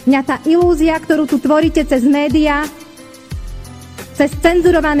 Mňa tá ilúzia, ktorú tu tvoríte cez médiá, cez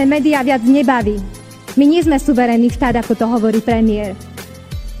cenzurované médiá viac nebaví. My nie sme suverénny štát, ako to hovorí premiér.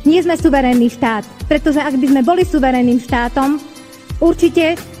 Nie sme suverénny štát, pretože ak by sme boli suverénnym štátom,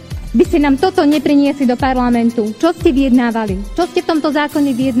 určite by ste nám toto nepriniesli do parlamentu. Čo ste vyjednávali? Čo ste v tomto zákone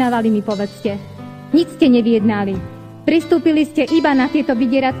vyjednávali, mi povedzte. Nic ste nevyjednali. Pristúpili ste iba na tieto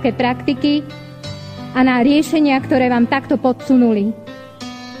vydieratské praktiky a na riešenia, ktoré vám takto podsunuli.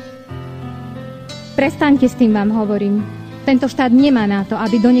 Prestaňte s tým, vám hovorím. Tento štát nemá na to,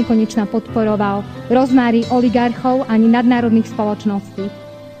 aby donekonečna podporoval rozmáry oligarchov ani nadnárodných spoločností.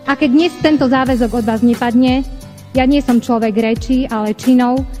 A keď dnes tento záväzok od vás nepadne, ja nie som človek rečí, ale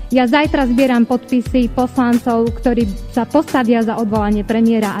činov, ja zajtra zbieram podpisy poslancov, ktorí sa postavia za odvolanie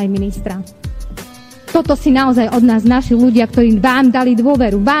premiéra aj ministra. Toto si naozaj od nás naši ľudia, ktorí vám dali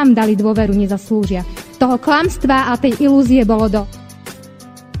dôveru, nezaslúžia. Toho klamstva a tej ilúzie bolo do...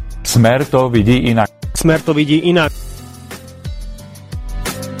 Smer to vidí inak. Smer to vidí inak.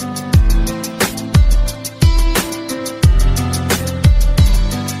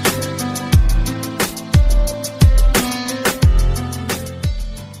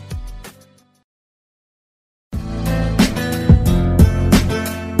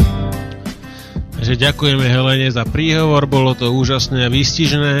 Takže ďakujeme Helene za príhovor, bolo to úžasné a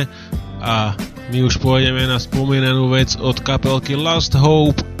výstižné a my už pôjdeme na spomínanú vec od kapelky Last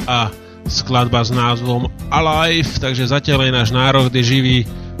Hope a skladba s názvom Alive, takže zatiaľ je náš národ, kde živý,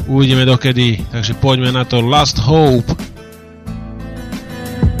 uvidíme dokedy, takže poďme na to Last Hope.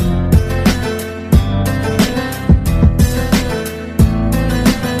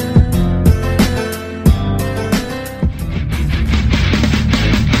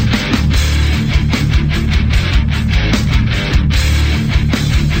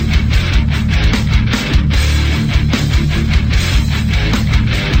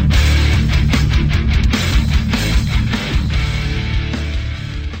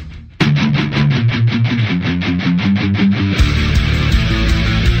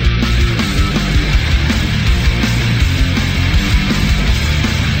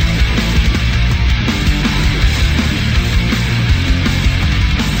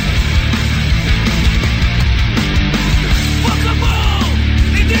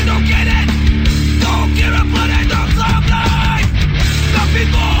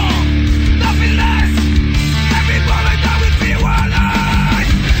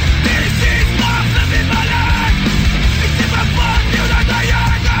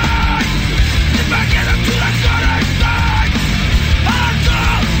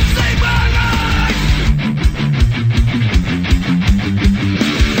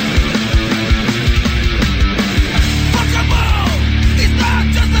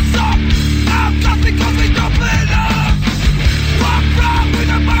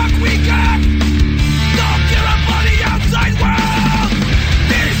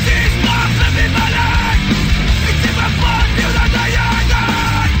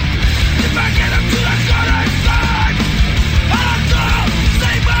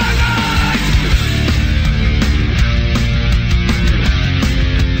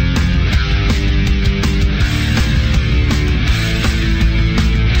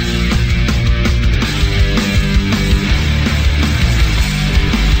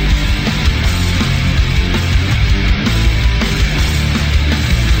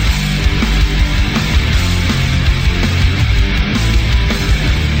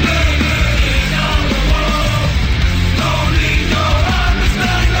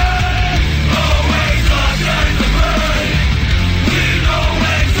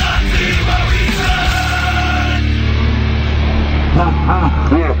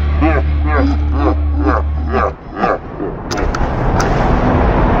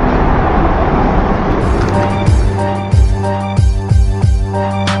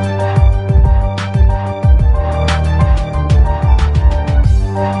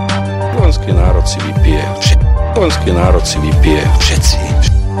 Slovenský národ si vypije všetci.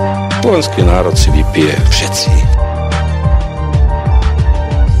 Slovenský národ si vypije všetci.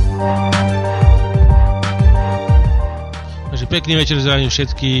 Pekný večer, zdravím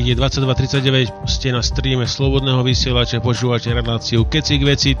všetkých, je 22.39, ste na streame Slobodného vysielača, počúvate reláciu Kecy K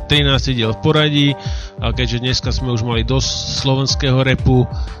Veci, 13. diel v poradí a keďže dneska sme už mali dosť slovenského rapu,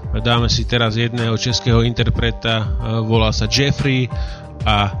 dáme si teraz jedného českého interpreta, volá sa Jeffrey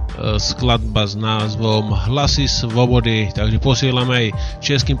a skladba s názvom Hlasy svobody, takže posielame aj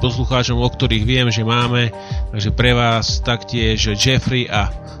českým poslucháčom, o ktorých viem, že máme, takže pre vás taktiež Jeffrey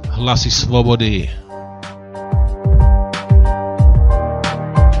a Hlasy svobody.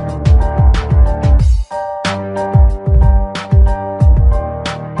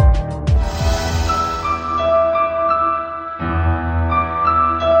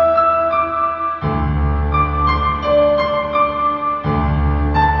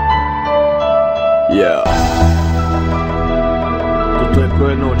 Yeah. Toto je pro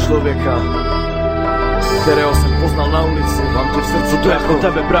jednoho člověka, kterého jsem poznal na ulici. Mám tě v srdci, to je pro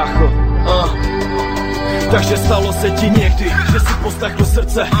tebe, brácho. Takže stalo se ti někdy, že si poslechl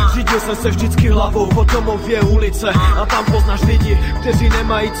srdce. Řídil jsem se vždycky hlavou po domově ulice a tam poznáš lidi, kteří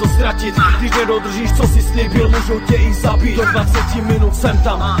nemají co ztratit. Když nedodržíš, co si slíbil, můžou tě i zabít. Do 20 minut jsem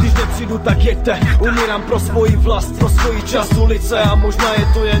tam, když nepřijdu, tak jeďte. Umírám pro svoji vlast, pro svůj čas ulice. A možná je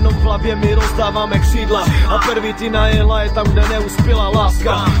to jenom v hlavě, my rozdáváme křídla. A pervitina jela je tam, kde neuspěla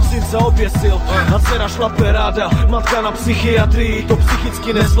láska. Syn se oběsil a dcera šlape ráda. Matka na psychiatrii to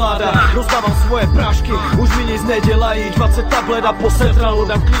psychicky nezvládá. Rozdávám svoje prášky, už mi nic nedělají, 20 tablet a po centrálu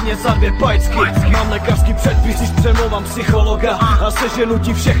dám klidně za 2 pajcky. Mám lékařský předpis, když přemlouvám psychologa a seženu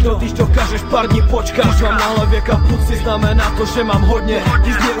ti všechno, když dokážeš pár dní počkat. Když mám na hlavě kapuci, znamená to, že mám hodně.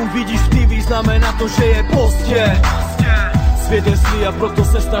 Když mě uvidíš v TV, znamená to, že je pozdě. Svět je zlý a proto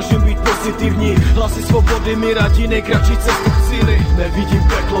se snažím být pozitivní. Hlasy svobody mi radí nejkratší cestu k cíli. Nevidím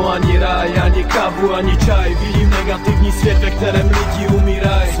peklo, ani ráj, ani kávu, ani čaj. Vidím negativní svět, ve kterém lidi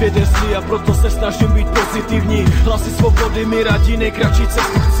umírají. Svět je zlý a proto se snažím být pozitivní. Hlasy svobody mi radí nejkratší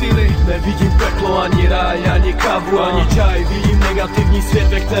cestu k cíli. Nevidím peklo, ani ráj, ani kávu, ani čaj. Vidím negativní svět,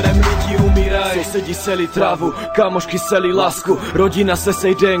 ve kterém lidi umírají. Sousedí seli trávu, kámošky seli lásku. Rodina se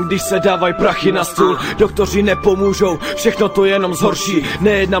sejde, když se dávají prachy na stůl. Doktoři nepomůžou, všechno to jenom zhorší.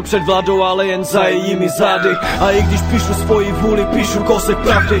 Nejednám před vládou, ale jen za jejími zády. A i když píšu svoji vůli, píšu kousek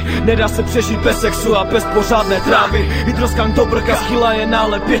pravdy. Nedá se přežít bez sexu a bez pořádné trávy. I troskám do brka, schyla je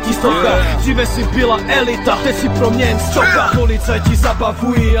náhle 500. Dříve si byla elita, teď si pro mě jen sčoka. Policajti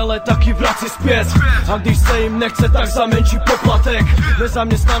zabavují, ale taky vrací zpět. A když se jim nechce, tak za menší poplatek.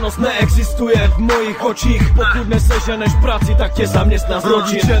 Nezaměstnanost neexistuje v mojich očích. Pokud neseženeš práci, tak tě zaměstná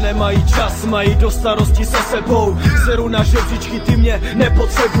zločin. Rodiče nemají čas, mají do starosti se sebou. Seru na žebříčky, ty mě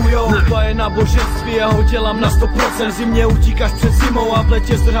nepotřebujou. Hudba je náboženství, já ho dělám na 100%. Zimě utíkáš před zimou a v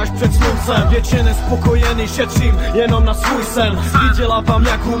letě zdrháš před sluncem. Většině nespokojený, šetřím jenom na svůj sen. Vydělávám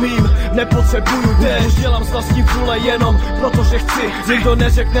jak umím, nepotřebuju déšť. Dělám z vlastní vůle jenom protože chci. Nikdo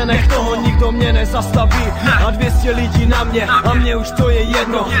neřekne nech toho, nikdo mě nezastaví. A 200 lidí na mě a mě už to je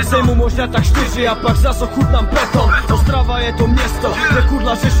jedno. Sejmu možná tak 4 a pak zase ochutnám beton. Ostrava je to město, kde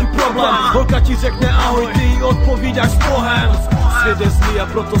kudla řeší problém. Holka ti řekne ahoj, ty jí odpovídáš s Bohem. Svět je zlý a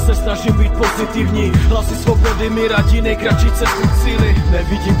proto se snažím být pozitivní. Hlasy svobody mi radí nejkratší cestu k cíli.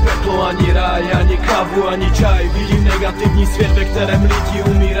 Nevidím peklo, ani ráj, ani kávu, ani čaj. Vidím negativní svět, ve kterém lidi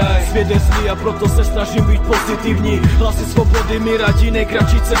umírají. Svět je zlý a proto se snažím být pozitivní. Hlasy svobody mi radí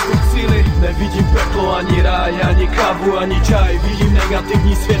nejkratší cestu k cíli. Nevidím peklo, ani ráj, ani kávu, ani čaj. Vidím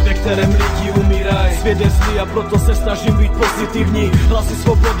negativní svět, ve kterém lidi umírají. Svět je zlý a proto se snažím být pozitivní. Hlasy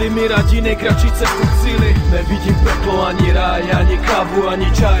svobody mi radí nejkratší cestu k cíli. Nevidím peklo, ani ráj, ani kávu,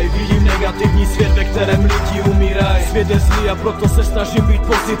 ani čaj. Vidím negativní svět, ve kterém lidi umírají. Svět je zlý a proto se snažím být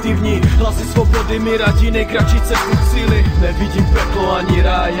pozitivní. Hlasy svobody mi radí nejkratší cestu k cíli. Nevidím peklo, ani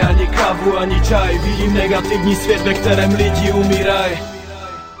ráj, ani kávu, ani čaj. Vidím negativní svět, ve kterém lidi umírají.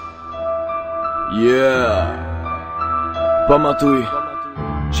 Yeah. Pamatuj,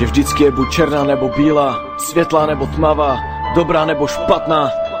 že vždycky je buď černá nebo bílá, světlá nebo tmavá, dobrá nebo špatná,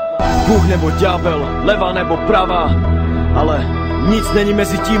 Bůh nebo ďábel, levá nebo pravá, ale nic není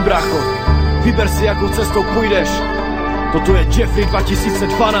mezi tím, brácho. Vyber si, jakou cestou půjdeš. Toto je Jeffrey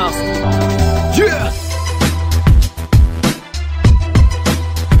 2012. Yeah!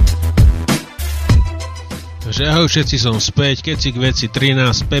 Takže ahoj všetci, som späť, Kecy K Veci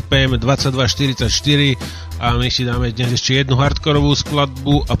 13, ppm 2244 a my si dáme dnes ešte jednu hardkorovú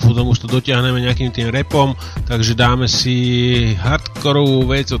skladbu a potom už to dotiahneme nejakým tým rapom, takže dáme si hardkorovú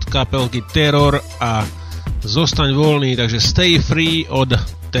vec od kapelky Terror a Zostaň voľný, takže Stay Free od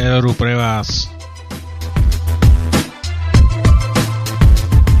Terroru pre vás.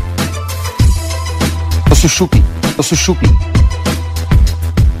 sú šupy, to sú šupy.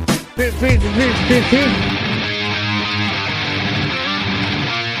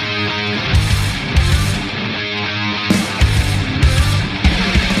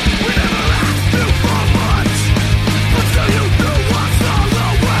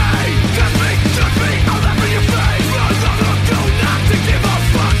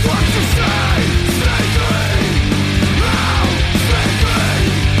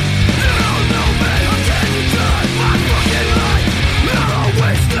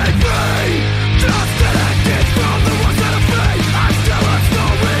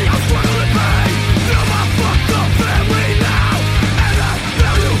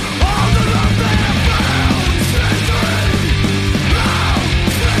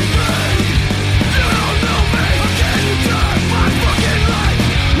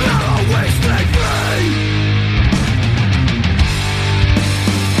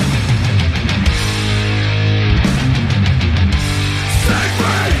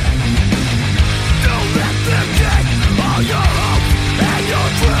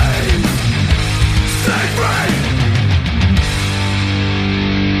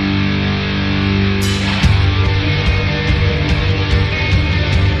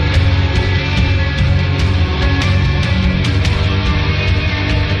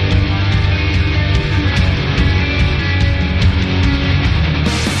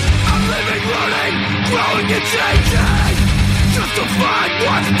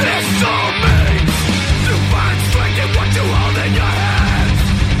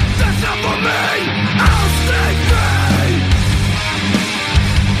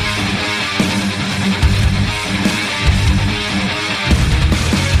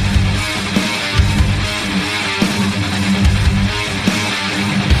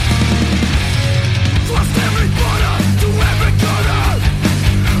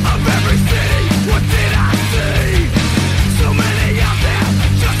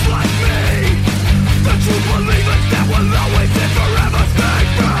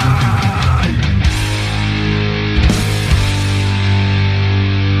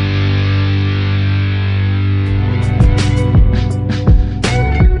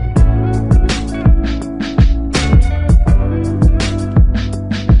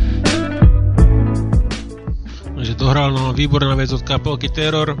 Výborná vec od kapelky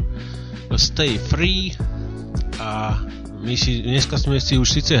Terror, Stay Free, a dneska sme si už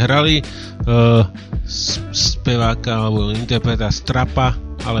síce hrali speváka alebo interpreta Strapa,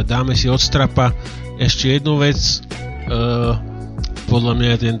 ale dáme si od Strapa ešte jednu vec. Podľa mňa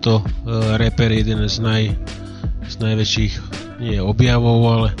je tento rapper jeden z najväčších, nie objavov,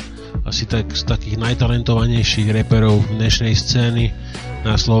 ale asi tak z takých najtalentovanejších rapperov dnešnej scény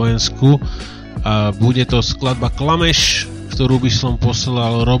na Slovensku. A bude to skladba Klameš, ktorú by som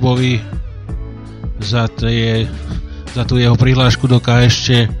poslal Robovi za tú jeho prihlášku do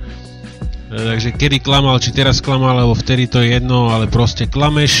KŠ. Takže kedy klamal, či teraz klamal, alebo vtedy, to je jedno, ale proste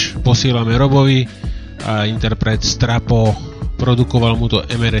Klameš posílame Robovi a interpret Strapo, produkoval mu to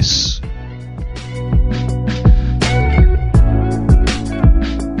MRS.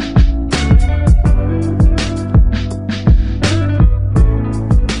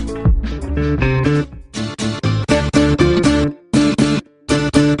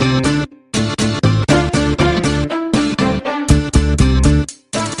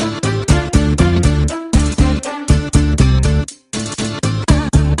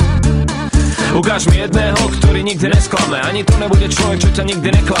 Ukáž mi jedného, ktorý nikdy nesklame. Ani to nebude človek, čo ťa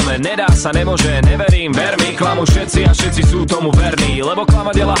nikdy neklame. Nedá sa, nemôže, neverím, ver mi. Klamu všetci a všetci sú tomu verní. Lebo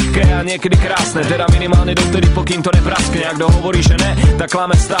klamať je ľahké a niekedy krásne. Teda minimálne dovtedy, pokým to nepraskne. Ak kto hovorí, že ne, tak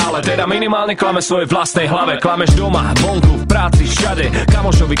klame stále. Teda minimálne klame svojej vlastnej hlave. Klameš doma, vonku, v práci, všade.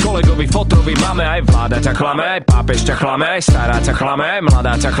 Kamošovi, kolegovi, fotrovi, máme aj vláda ťa klame, aj pápež ťa klame, aj stará ťa klame, aj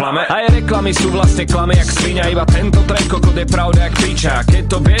mladá ťa klame. Aj reklamy sú vlastne klame jak sviňa. Iba tento track kokot je pravda jak piča. Keď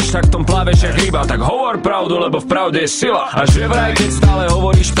to vieš, tak v tom pláveš jak ryba. Tak hovor pravdu, lebo v pravde je sila. A že vraj, keď stále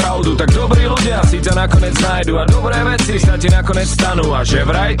hovoríš pravdu, tak dobrí ľudia si ťa nakoniec nájdu a dobré veci sa ti nakoniec stanú. A že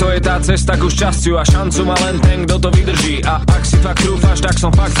vraj, to je tá cesta ku šťastiu a šancu má len ten, kto to vydrží. A ak si fakt trúfaš, tak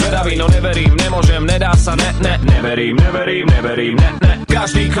som fakt zvedavý. No neverím, nemôžem, nedá sa, neverím, ne.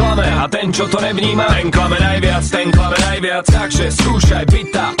 Každý klame a ten, čo to nevníma, ten klame najviac. Takže skúšaj byť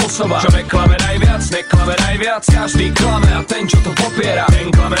tá osoba, čo neklame najviac. Každý klame a ten, čo to popiera, ten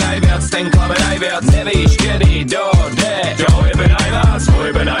klame najviac. Nevíš, kedy dojde, čo ojebe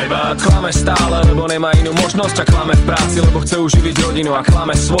najviac. Klame stále, lebo lebo nemá inú možnosť a klame v práci, lebo chce uživiť rodinu a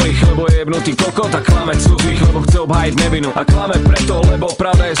klame svojich, lebo je jebnutý kokot a klame cudzích, lebo chce obhájiť nevinu a klame preto, lebo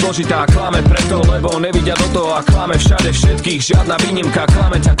pravda je zložitá a klame preto, lebo nevidia do toho a klame všade všetkých, žiadna výnimka,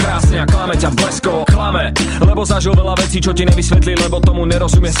 klame ťa krásne a klame ťa bleskovo, klame, lebo zažil veľa vecí, čo ti nevysvetlí, lebo tomu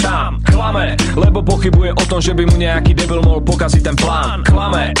nerozumie sám, klame, lebo pochybuje o tom, že by mu nejaký debil mohol pokaziť ten plán,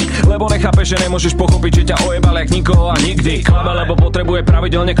 klame, lebo nechápe, že nemôžeš pochopiť, že ťa ojebal jak nikoho a nikdy, klame, lebo potrebuje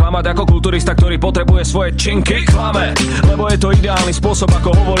pravidelne klamať ako kulturista, ktorý potrebuje svoje činky, klame, lebo je to ideálny spôsob,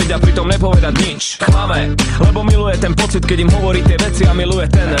 ako hovoriť a pritom nepovedať nič, klame, lebo miluje ten pocit, keď im hovorí tie veci a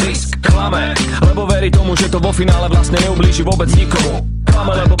miluje ten risk, klame, lebo verí tomu, že to vo finále vlastne neublíži vôbec nikomu,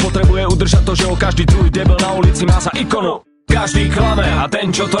 klame, lebo potrebuje udržať to, že ho každý druhý debil na ulici má za ikonu. Každý klame a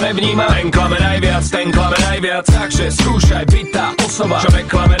ten, čo to nevníma, ten klame najviac, takže skúšaj byť tá osoba, čo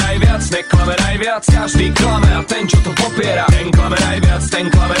neklame najviac, každý klame a ten, čo to popiera, ten klame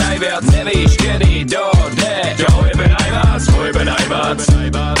najviac, nevíš kedy dojde, ťa ojebe najviac,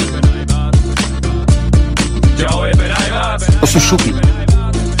 ťa ojebe najviac, to sú šupy,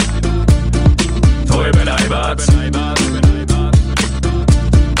 to ojebe najviac.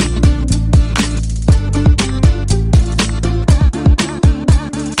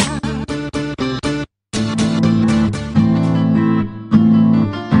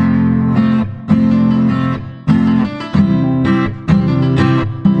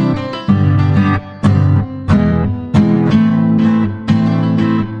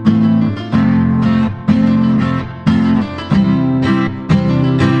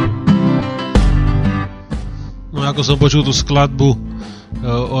 Ako som počul tú skladbu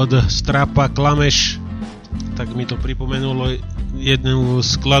od Strapa Klameš, tak mi to pripomenulo jednu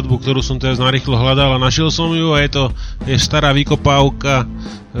skladbu, ktorú som teraz narýchlo hľadal a našiel som ju a je stará vykopávka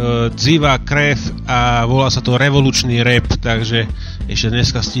Dzivá krev a volá sa to Revolučný rap, takže ešte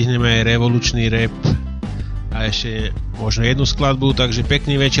dneska stihneme aj revolučný rap a ešte možno jednu skladbu, takže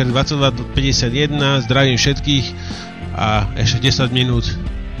pekný večer 22:51, zdravím všetkých a ešte 10 minút,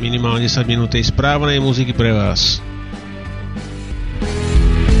 minimálne 10 minút tej správnej muziky pre vás.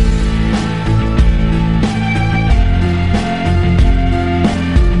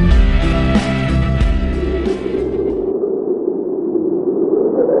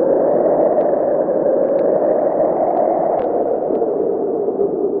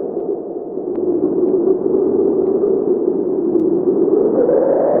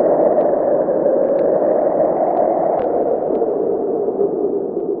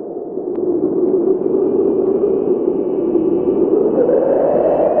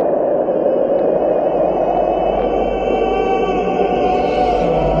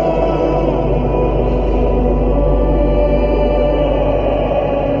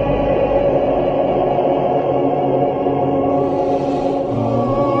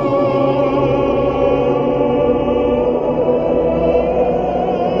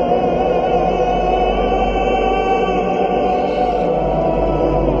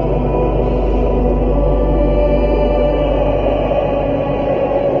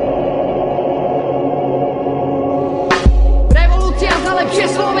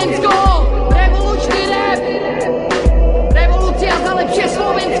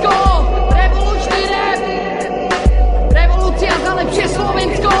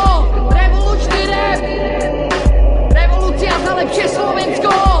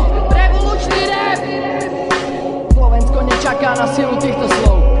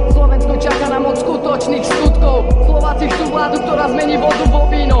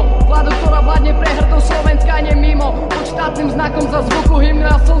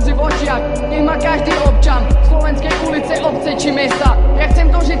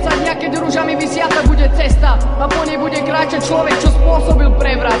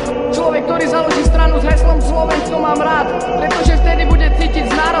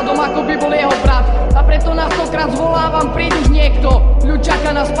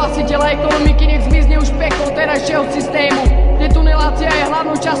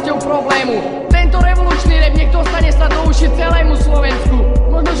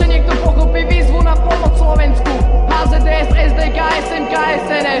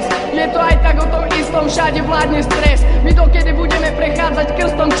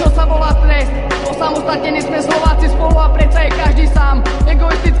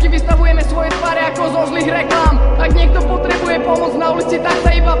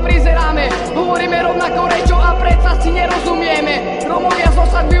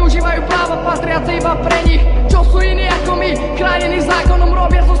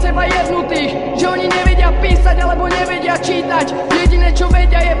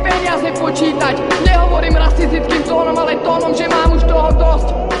 Nehovorím rasistickým tónom, ale tónom, že mám už toho dosť.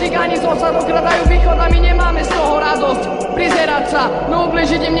 Cigáni z osad okradajú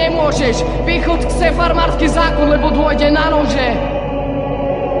nemôžeš. Východ chce farmársky zákon, lebo dôjde na nože.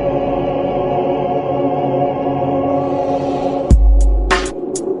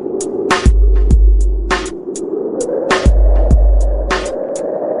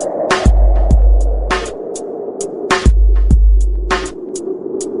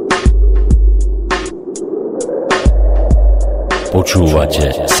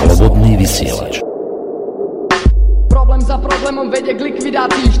 Počúvate Slobodný vysielač. Problém za problémom vedie k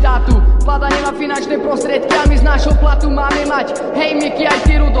likvidácii štátu. Vláda nemá finančné prostriedky a my z nášho platu máme mať. Hej Miky, aj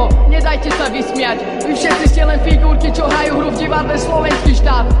ty Rudo, nedajte sa vysmiať. Vy všetci ste len figurky, čo hrajú hru v divadle Slovenský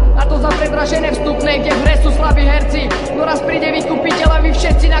štát. A to za predražené vstupné, kde v hre sú slabí herci. No raz príde vykupiteľ a vy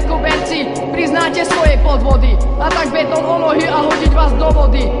všetci na koberci priznáte svoje podvody. A tak betón o nohy a hodiť vás do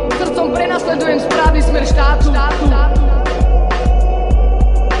vody. Srdcom prenasledujem správny smer štátu.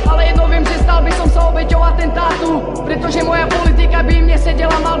 Ale jedno viem, že stal by som sa obeťou atentátu. Pretože moja politika by im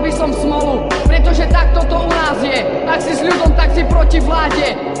nesedela, mal by som smolu. Pretože takto to u nás je. Ak si s ľudom, tak si proti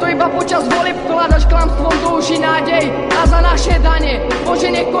vláde. To iba počas volieb vkladaš klamstvom do uší nádej. A za naše dane. Bože,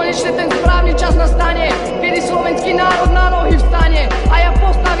 nech konečne ten správny čas nastane, kedy slovenský národ na nohy vstane. A ja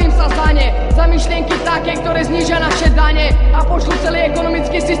postavím sa za ne. Za myšlienky také, ktoré znížia naše dane a pošlú celý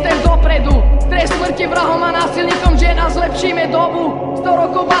ekonomický systém dopredu. Trest smrti vrahom a násilníkom žien a zlepšíme dobu. 100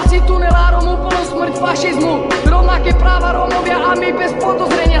 rokov basí tunelárom, úplnú smrť fašizmu. Rovnaké práva Rómovia a my bez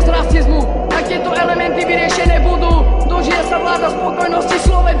podozrenia z rasizmu. Ak tieto elementy vyriešené budú, dožije sa vláda spokojnosti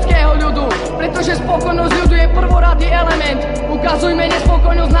slovenského ľudu. Pretože spokojnosť ľudu je prvoradý element. Ukazujme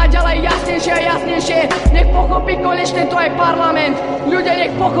nespokojnosť naďalej jasnejšie a jasnejšie. Nech pochopí konečne to aj parlament. Ľudia,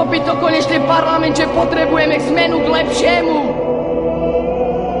 nech pochopí to konečne parlament, že potrebujeme zmenu k lepšiemu.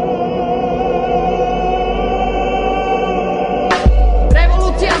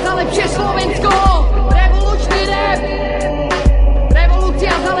 Revolúcia za lepšie Slovensko! Revolučný rap!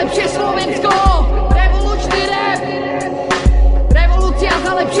 Revolúcia za lepšie Slovensko! Revolučný rap! Revolúcia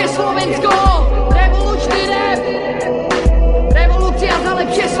za lepšie Slovensko! Revolučný rap! Revolúcia za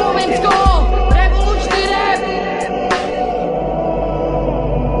lepšie Slovensko! Revolučný rap!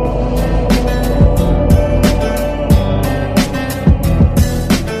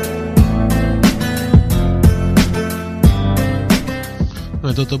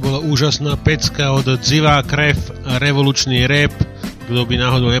 Toto bola úžasná pecka od Dzivá krev a revolučný rap. Kto by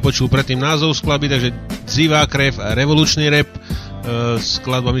náhodou nepočul predtým názov skladby, takže Dzivá krev a revolučný rap.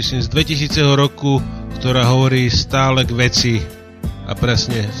 Skladba myslím z 2000 roku, ktorá hovorí stále k veci. A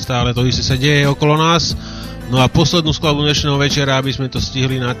presne, stále to isté sa deje okolo nás. No a poslednú skladbu dnešného večera, aby sme to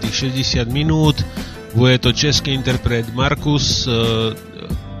stihli na tých 60 minút, bude to český interpret Markus,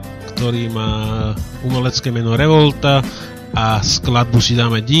 ktorý má umelecké meno Revolta. A skladbu si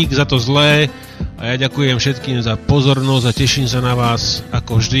dáme dík za to zlé a ja ďakujem všetkým za pozornosť a teším sa na vás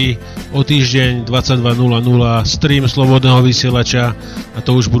ako vždy o týždeň 22.00 stream Slobodného vysielača a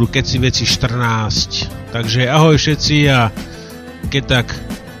to už budú Kecy Veci 14. Takže ahoj všetci a keď tak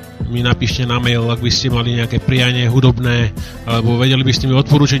mi napíšte na mail, ak by ste mali nejaké prianie hudobné alebo vedeli by ste mi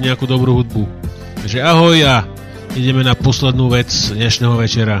odporúčiť nejakú dobrú hudbu. Takže ahoj a ideme na poslednú vec dnešného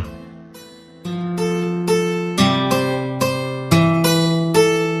večera.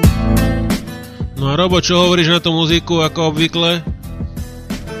 No a Robo, čo hovoríš na tú muziku, ako obvykle?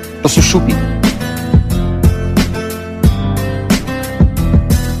 To sú šupy.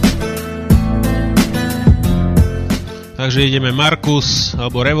 Takže ideme Markus,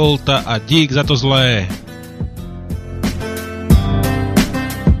 alebo Revolta a dík za to zlé.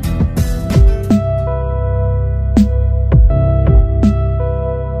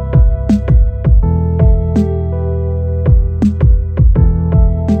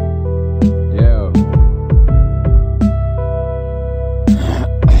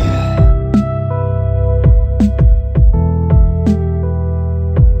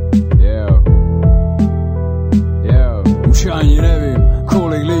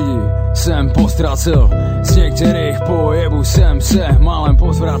 Z některých pohybů jsem se málem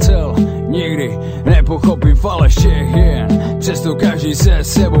pozvracel. Nikdy nepochopím faleš těch jen, přesto každý se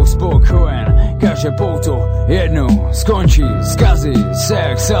sebou spokojen. Každé pouto jednou skončí, zkazí se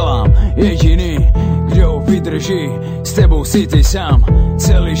jak salám. Jediný, kdo vydrží, s tebou si ty sám.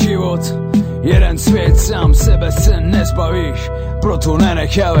 Celý život, jeden svět, sám sebe se nezbavíš. Proto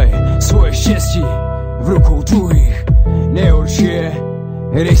nenechávej svoje štěstí v rukou druhých. Nejhorší je,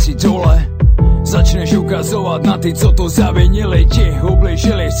 když si dole začneš ukazovat na ty, co to zavinili, ti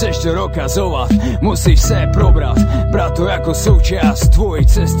ubližili, chceš to dokazovat. Musíš se probrat, brát to jako součást tvojí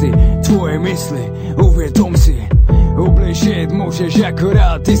cesty, tvoje mysli. Uvědom si, Ubližit můžeš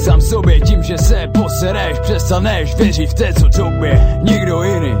akorát ty sám sobě, tím, že se posereš, přestaneš věřit v té, co tobě nikdo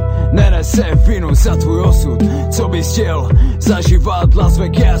jiný nenese vinu za tvůj osud. Co bys chtěl zažívat Las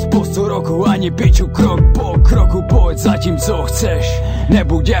Vegas po 100 roku, ani piču krok po kroku, pojď za tím, co chceš.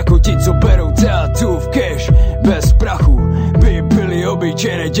 Nebuď jako ti, co berou tátu v cash, bez prachu by byly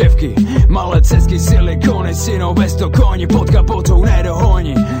obyčejné děvky. Malé cecky, silikony, synou bez to koni, pod kapotou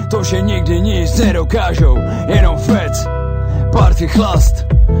nedohoní. To, že nikdy nic nedokážou, jenom fec, party chlast.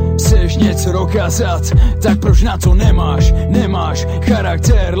 Chceš něco dokázat, tak proč na to nemáš? Nemáš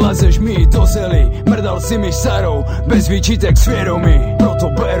charakter, lezeš mi do zely, mrdal si mi starou, bez výčitek svědomí. Proto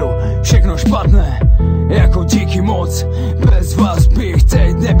beru všechno špatné, jako díky moc. Bez vás bych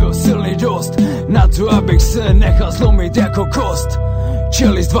teď nebyl silný dost na to, abych se nechal zlomit jako kost.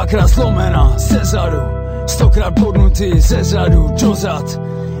 Čelist dvakrát zlomená ze zadu, 100krát bodnutý ze zadu do zad.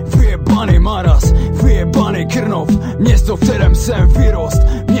 Vyjebaný maraz, vyjebaný Krnov, město, v kterém jsem vyrost,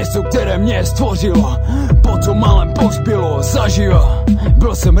 město, které mě stvořilo, potom malem pohřbilo, zaživa.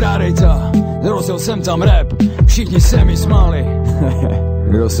 Byl jsem rarita, rozjel jsem tam rap, všichni se mi smáli.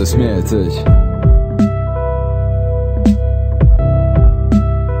 Kdo se směje teď?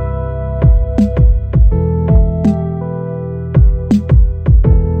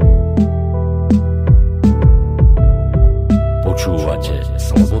 Počúvate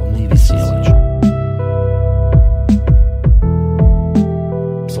Slobodný vysielač.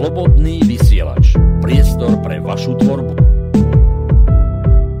 Slobodný vysielač. Priestor pre vašu tvorbu.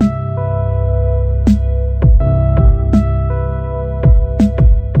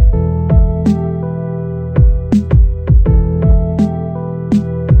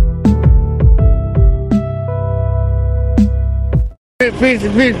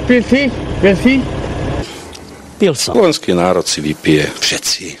 Kecy? Pil som. Slovenský národ si vypije,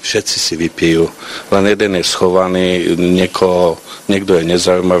 všetci si vypijú, len jeden je schovaný, niekto je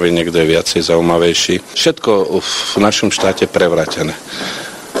nezaujímavý, niekto je viacej zaujímavejší. Všetko v našom štáte prevrátené.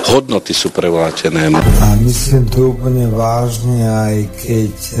 Hodnoty sú prevrátené. A myslím to úplne vážne, aj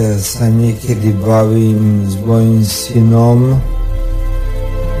keď sa niekedy bavím s mojím synom,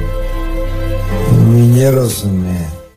 mi nerozumie.